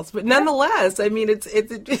somewhere else, but nonetheless, I mean, it's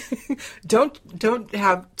don't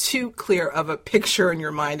have too clear of a picture in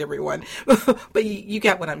your mind, everyone. But you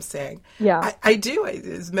get what I'm saying. Yeah, I do.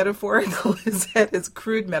 As metaphorical as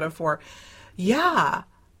crude metaphor. Yeah,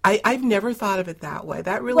 I've never thought of it that way.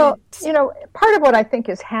 That really. Well, part of what I think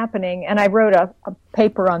is happening, and I wrote a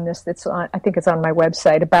paper on this that's on, I think it's on my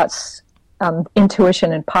website, about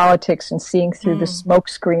intuition in politics and seeing through the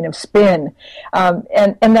smokescreen of spin,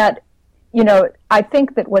 and that, I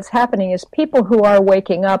think that what's happening is people who are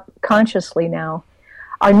waking up consciously now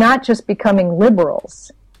are not just becoming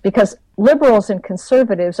liberals, because liberals and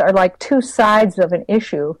conservatives are like two sides of an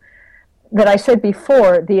issue that I said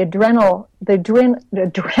before, the adrenaline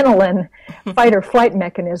fight or flight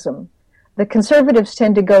mechanism. The conservatives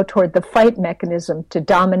tend to go toward the fight mechanism to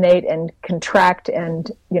dominate and contract and,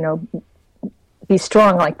 be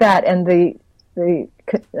strong like that. And the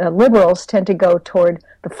liberals tend to go toward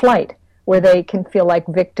the flight, where they can feel like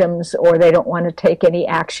victims, or they don't want to take any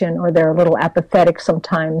action, or they're a little apathetic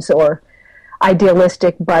sometimes, or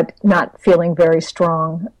idealistic but not feeling very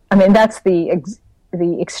strong. I mean, that's the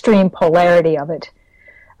extreme polarity of it.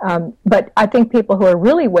 But I think people who are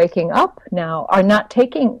really waking up now are not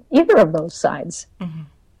taking either of those sides. Mm-hmm.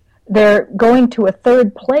 They're going to a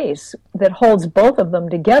third place that holds both of them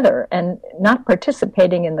together and not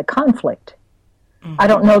participating in the conflict. Mm-hmm. I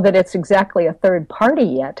don't know that it's exactly a third party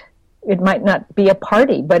yet. It might not be a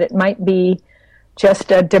party, but it might be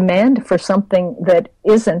just a demand for something that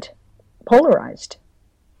isn't polarized.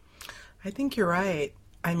 I think you're right.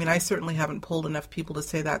 I mean, I certainly haven't polled enough people to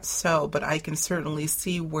say that's so, but I can certainly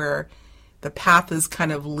see where the path is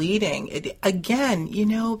kind of leading. Again,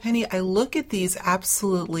 Penny, I look at these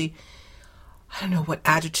absolutely, I don't know what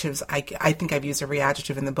adjectives, I think I've used every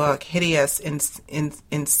adjective in the book, hideous,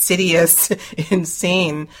 insidious,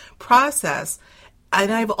 insane process.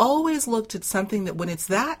 And I've always looked at something that when it's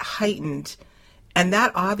that heightened and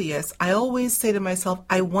that obvious, I always say to myself,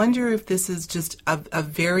 I wonder if this is just a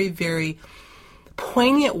very, very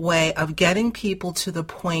poignant way of getting people to the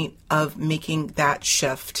point of making that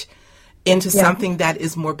shift into something that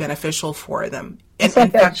is more beneficial for them. It's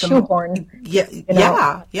like a shoehorn.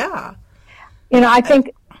 Yeah. I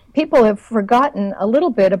think people have forgotten a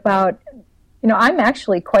little bit about, I'm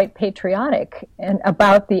actually quite patriotic and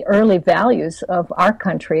about the early values of our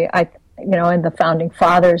country, and the founding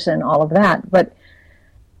fathers and all of that. But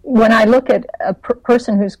when I look at a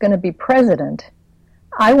person who's going to be president,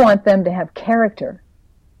 I want them to have character.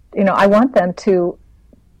 I want them to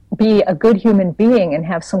be a good human being and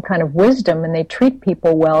have some kind of wisdom, and they treat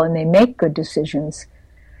people well and they make good decisions.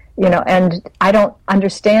 And I don't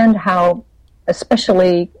understand how,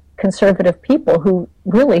 especially conservative people who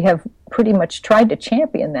really have pretty much tried to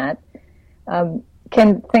champion that,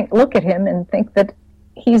 can look at him and think that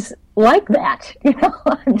he's like that.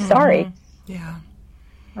 I'm sorry. Yeah.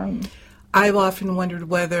 I've often wondered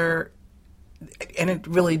whether, and it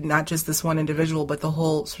really not just this one individual, but the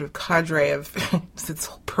whole sort of cadre of this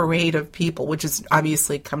whole parade of people, which is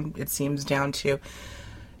obviously it seems down to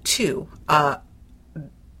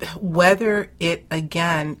whether it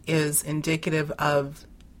again is indicative of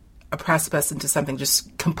a precipice into something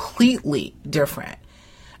just completely different.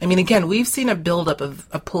 I mean, again, we've seen a buildup of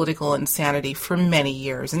political insanity for many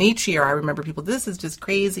years, and each year I remember people, this is just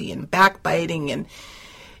crazy, and backbiting, and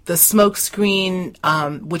the smoke screen,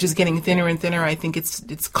 which is getting thinner and thinner. I think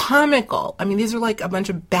it's comical. I mean, these are like a bunch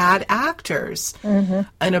of bad actors in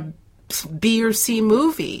a B or C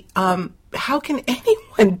movie. How can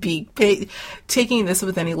anyone be taking this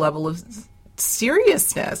with any level of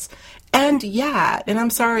seriousness? And I'm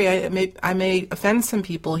sorry, I may offend some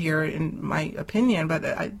people here in my opinion, but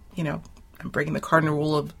I'm breaking the cardinal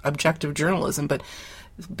rule of objective journalism. But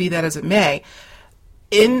be that as it may,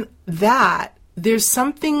 in that, there's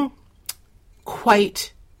something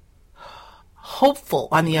quite hopeful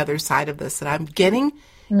on the other side of this that I'm getting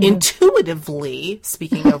intuitively,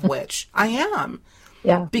 speaking of which, I am.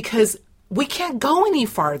 Yeah. Because we can't go any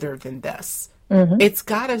farther than this. Mm-hmm. It's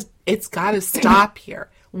gotta stop here.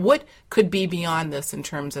 What could be beyond this in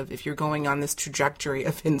terms of if you're going on this trajectory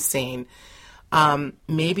of insane?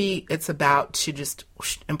 Maybe it's about to just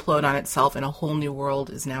implode on itself and a whole new world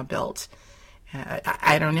is now built.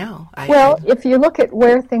 I don't know. If you look at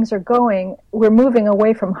where things are going, we're moving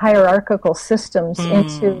away from hierarchical systems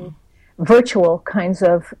into virtual kinds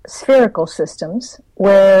of spherical systems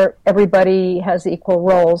where everybody has equal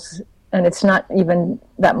roles, and it's not even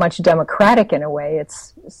that much democratic in a way.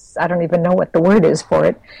 It's I don't even know what the word is for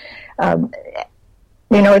it.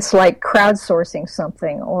 It's like crowdsourcing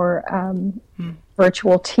something, or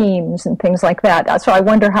virtual teams and things like that. So I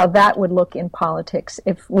wonder how that would look in politics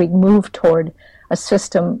if we move toward a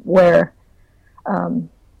system where,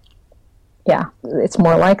 it's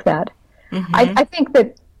more like that. Mm-hmm. I think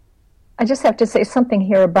that I just have to say something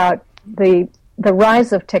here about the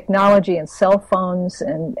rise of technology and cell phones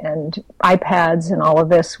and iPads and all of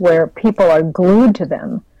this, where people are glued to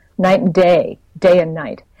them night and day and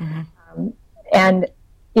night. Mm-hmm. And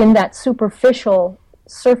in that superficial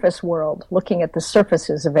surface world, looking at the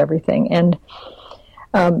surfaces of everything, and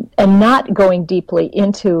not going deeply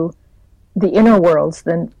into the inner worlds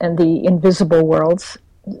and the invisible worlds,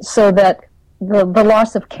 so that the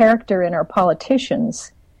loss of character in our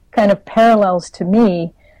politicians kind of parallels, to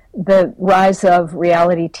me, the rise of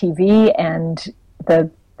reality TV and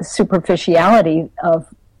the superficiality of,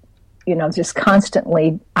 just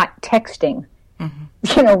constantly texting, mm-hmm.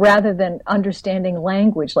 Rather than understanding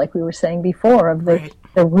language, like we were saying before, of the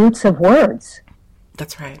roots of words.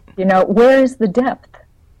 That's right. Where is the depth?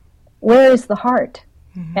 Where is the heart?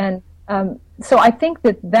 Mm-hmm. And so I think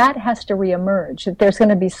that has to reemerge, that there's going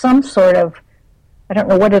to be some sort of, I don't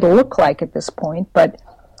know what it'll look like at this point, but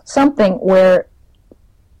something where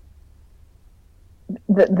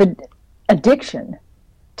the addiction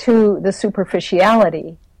to the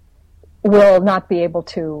superficiality will not be able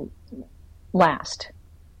to last.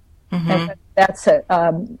 Mm-hmm. And that's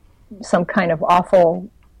some kind of awful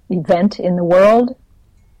event in the world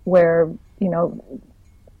where,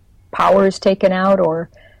 power is taken out, or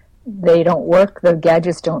they don't work, the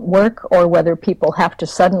gadgets don't work, or whether people have to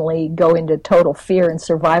suddenly go into total fear and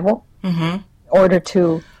survival mm-hmm. in order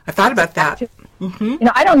to... I thought about that. Mm-hmm.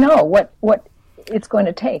 I don't know what it's going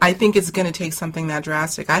to take. I think it's going to take something that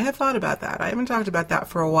drastic. I have thought about that. I haven't talked about that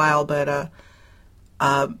for a while, but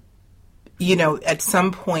at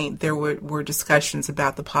some point there were discussions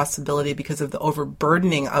about the possibility, because of the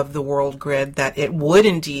overburdening of the world grid, that it would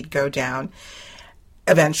indeed go down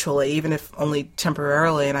eventually, even if only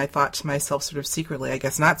temporarily. And I thought to myself, sort of secretly, I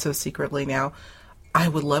guess not so secretly now, I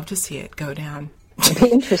would love to see it go down. It'd be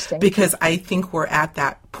interesting. Because I think we're at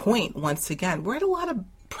that point once again. We're at a lot of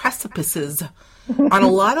precipices on a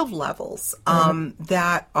lot of levels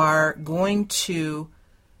that are going to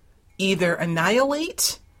either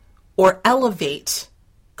annihilate or elevate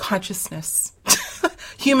consciousness,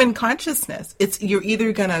 human consciousness. You're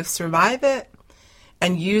either going to survive it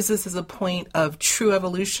and use this as a point of true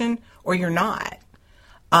evolution, or you're not.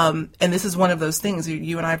 And this is one of those things,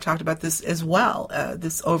 you and I have talked about this as well,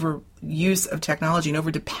 this overuse of technology and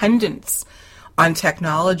overdependence on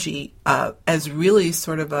technology as really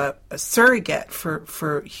sort of a surrogate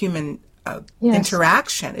for human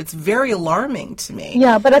interaction. It's very alarming to me.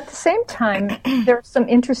 Yeah, but at the same time, there are some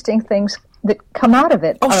interesting things that come out of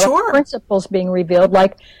it. Oh, sure. Principles being revealed,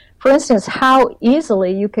 like, for instance, how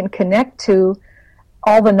easily you can connect to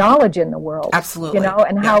all the knowledge in the world. Absolutely.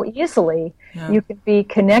 And how easily you can be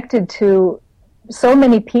connected to so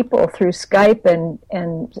many people through Skype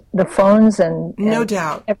and the phones and no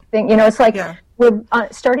doubt everything. It's like we're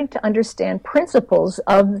starting to understand principles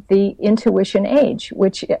of the intuition age,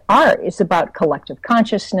 which is about collective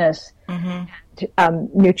consciousness, mm-hmm.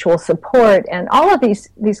 Mutual support, and all of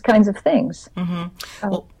these kinds of things. Mm-hmm.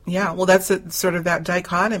 Well, that's sort of that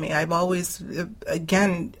dichotomy. I've always,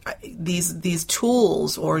 again, these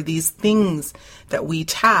tools or these things that we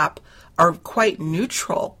tap are quite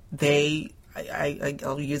neutral.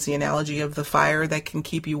 I'll use the analogy of the fire that can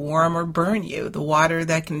keep you warm or burn you, the water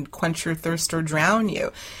that can quench your thirst or drown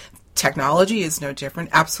you. Technology is no different.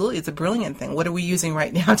 Absolutely, it's a brilliant thing. What are we using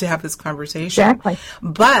right now to have this conversation? Exactly.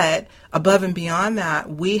 But above and beyond that,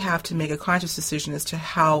 we have to make a conscious decision as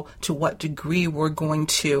to what degree we're going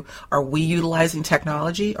to. Are we utilizing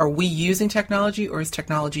technology? Are we using technology, or is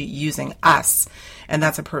technology using us? And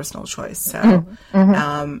that's a personal choice. So,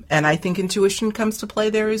 mm-hmm. And I think intuition comes to play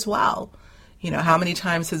there as well. How many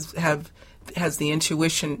times has the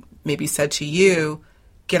intuition maybe said to you,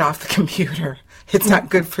 get off the computer. It's not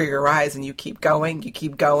good for your eyes, and you keep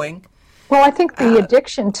going. Well, I think the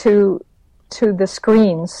addiction to the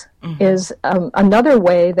screens mm-hmm. is another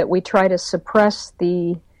way that we try to suppress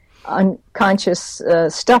the unconscious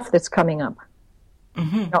stuff that's coming up.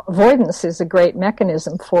 Mm-hmm. Avoidance is a great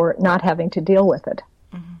mechanism for not having to deal with it.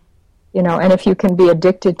 Mm-hmm. And if you can be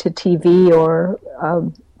addicted to TV or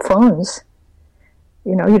phones,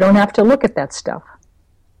 you don't have to look at that stuff.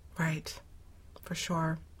 Right. For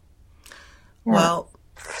sure. Yeah. Well,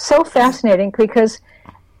 so fascinating, because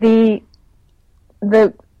the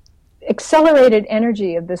accelerated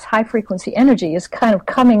energy of this high frequency energy is kind of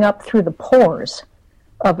coming up through the pores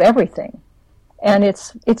of everything, and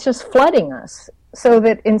it's just flooding us, so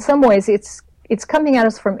that in some ways it's it's coming at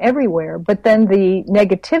us from everywhere, but then the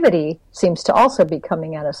negativity seems to also be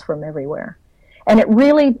coming at us from everywhere. And it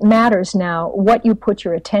really matters now what you put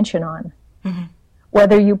your attention on. Mm-hmm.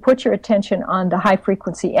 Whether you put your attention on the high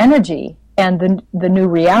frequency energy and the new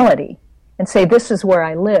reality and say, this is where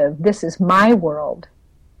I live, this is my world,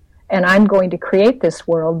 and I'm going to create this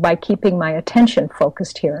world by keeping my attention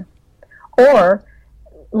focused here. Or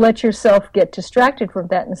let yourself get distracted from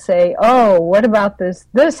that and say, oh, what about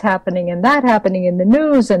this happening and that happening in the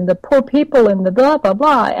news and the poor people and the blah, blah,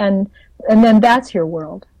 blah, and then that's your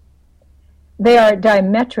world. They are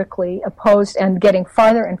diametrically opposed and getting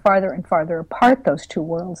farther and farther and farther apart, those two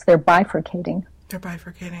worlds. They're bifurcating. They're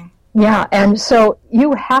bifurcating. Yeah, and so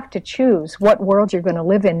you have to choose what world you're going to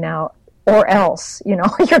live in now, or else, you're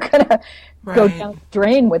going to go down the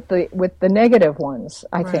drain with the negative ones,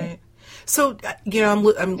 I think. So,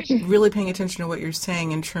 I'm really paying attention to what you're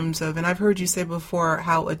saying in terms of, and I've heard you say before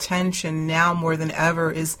how attention now more than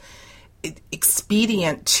ever is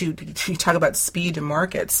expedient to talk about speed to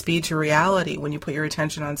market, speed to reality when you put your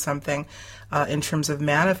attention on something in terms of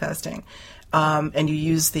manifesting. And you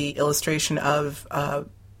use the illustration of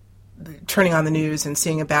turning on the news and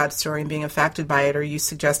seeing a bad story and being affected by it. Are you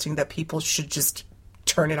suggesting that people should just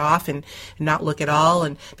turn it off and not look at all?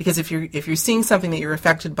 And because if you're seeing something that you're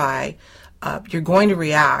affected by, you're going to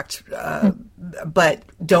react, but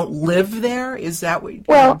don't live there. Is that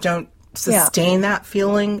what? Don't sustain that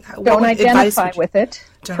feeling. Don't identify with it.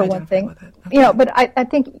 For one thing, okay. But I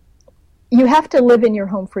think you have to live in your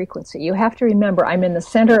home frequency. You have to remember, I'm in the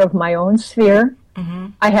center of my own sphere. Mm-hmm.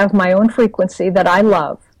 I have my own frequency that I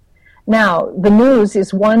love. Now, the news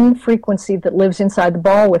is one frequency that lives inside the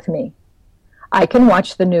ball with me. I can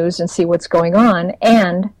watch the news and see what's going on,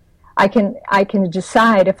 and I can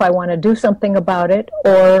decide if I want to do something about it,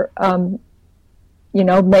 or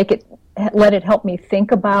let it help me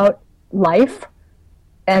think about life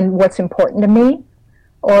and what's important to me,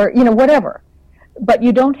 or whatever. But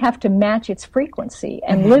you don't have to match its frequency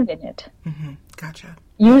and live in it. Mm-hmm. Gotcha.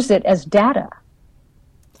 Use it as data,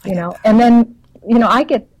 and then. I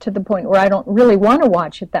get to the point where I don't really want to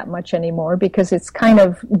watch it that much anymore because it's kind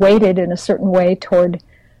of weighted in a certain way toward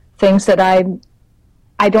things that I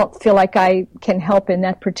don't feel like I can help in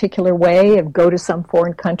that particular way, of go to some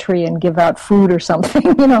foreign country and give out food or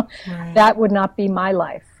something, Right. That would not be my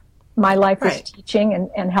life. My life is teaching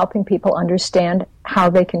and helping people understand how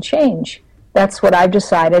they can change. That's what I've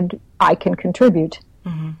decided I can contribute.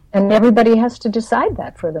 Mm-hmm. And everybody has to decide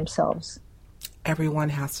that for themselves. Everyone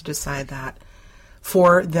has to decide that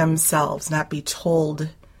for themselves, not be told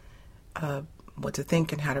what to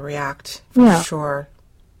think and how to react, for sure.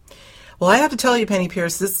 Well, I have to tell you, Penny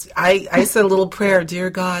Pearce, I said a little prayer,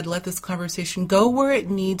 dear God, let this conversation go where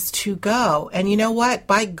it needs to go. And you know what?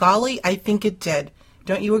 By golly, I think it did.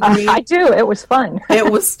 Don't you agree? I do. It was fun.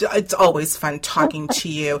 It's always fun talking to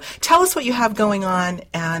you. Tell us what you have going on,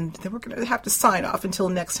 and then we're going to have to sign off until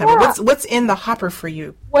next time. Yeah. What's in the hopper for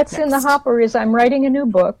you? What's in the hopper is I'm writing a new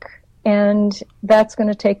book, and that's going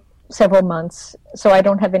to take several months, so I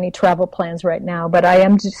don't have any travel plans right now, but I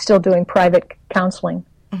am still doing private counseling.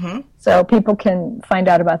 Mm-hmm. So people can find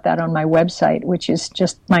out about that on my website, which is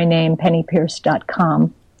just my name,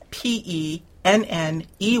 pennypearce.com.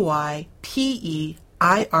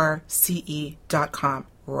 PennyPeirce.com,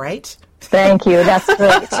 right? Thank you. That's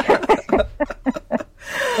great.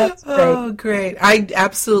 That's great. Oh, great. I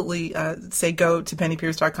absolutely say go to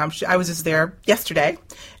pennypeirce.com. I was just there yesterday,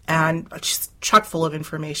 and just chock full of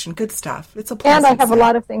information. Good stuff. It's a pleasant And I have a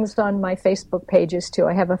lot of things on my Facebook pages, too.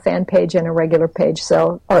 I have a fan page and a regular page,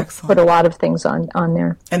 so I put a lot of things on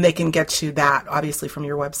there. And they can get to that, obviously, from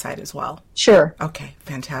your website as well. Sure. Okay,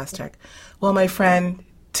 fantastic. Well, my friend,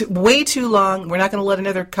 way too long. We're not going to let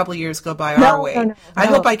another couple of years go by our way. No. I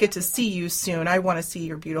hope I get to see you soon. I want to see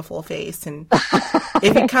your beautiful face. And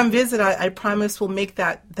if you come visit, I promise we'll make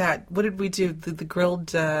that what did we do? The grilled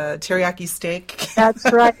teriyaki steak? That's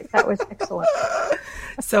right. That was excellent.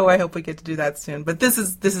 So I hope we get to do that soon. But this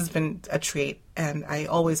has been a treat, and I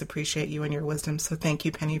always appreciate you and your wisdom. So thank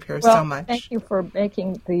you, Penny Pearce, so much. Thank you for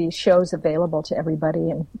making the shows available to everybody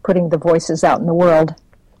and putting the voices out in the world.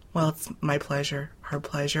 Well, it's my pleasure, our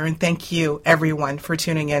pleasure. And thank you, everyone, for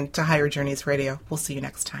tuning in to Higher Journeys Radio. We'll see you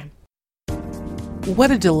next time.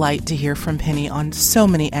 What a delight to hear from Penny on so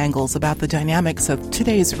many angles about the dynamics of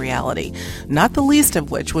today's reality, not the least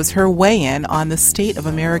of which was her weigh-in on the state of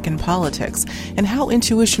American politics and how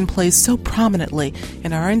intuition plays so prominently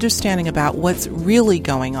in our understanding about what's really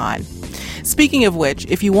going on. Speaking of which,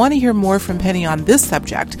 if you want to hear more from Penny on this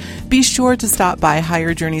subject, be sure to stop by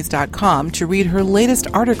higherjourneys.com to read her latest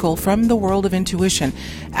article from the world of intuition,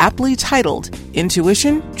 aptly titled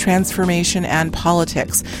Intuition, Transformation, and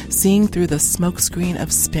Politics, Seeing Through the Smokescreen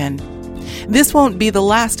of Spin. This won't be the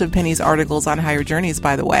last of Penny's articles on Higher Journeys,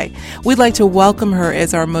 by the way. We'd like to welcome her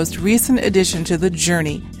as our most recent addition to the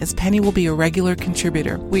journey, as Penny will be a regular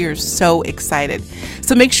contributor. We are so excited.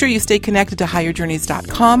 So make sure you stay connected to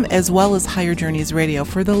higherjourneys.com as well as Higher Journeys Radio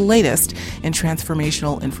for the latest in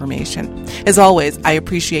transformational information. As always, I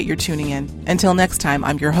appreciate your tuning in. Until next time,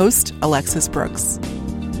 I'm your host, Alexis Brooks.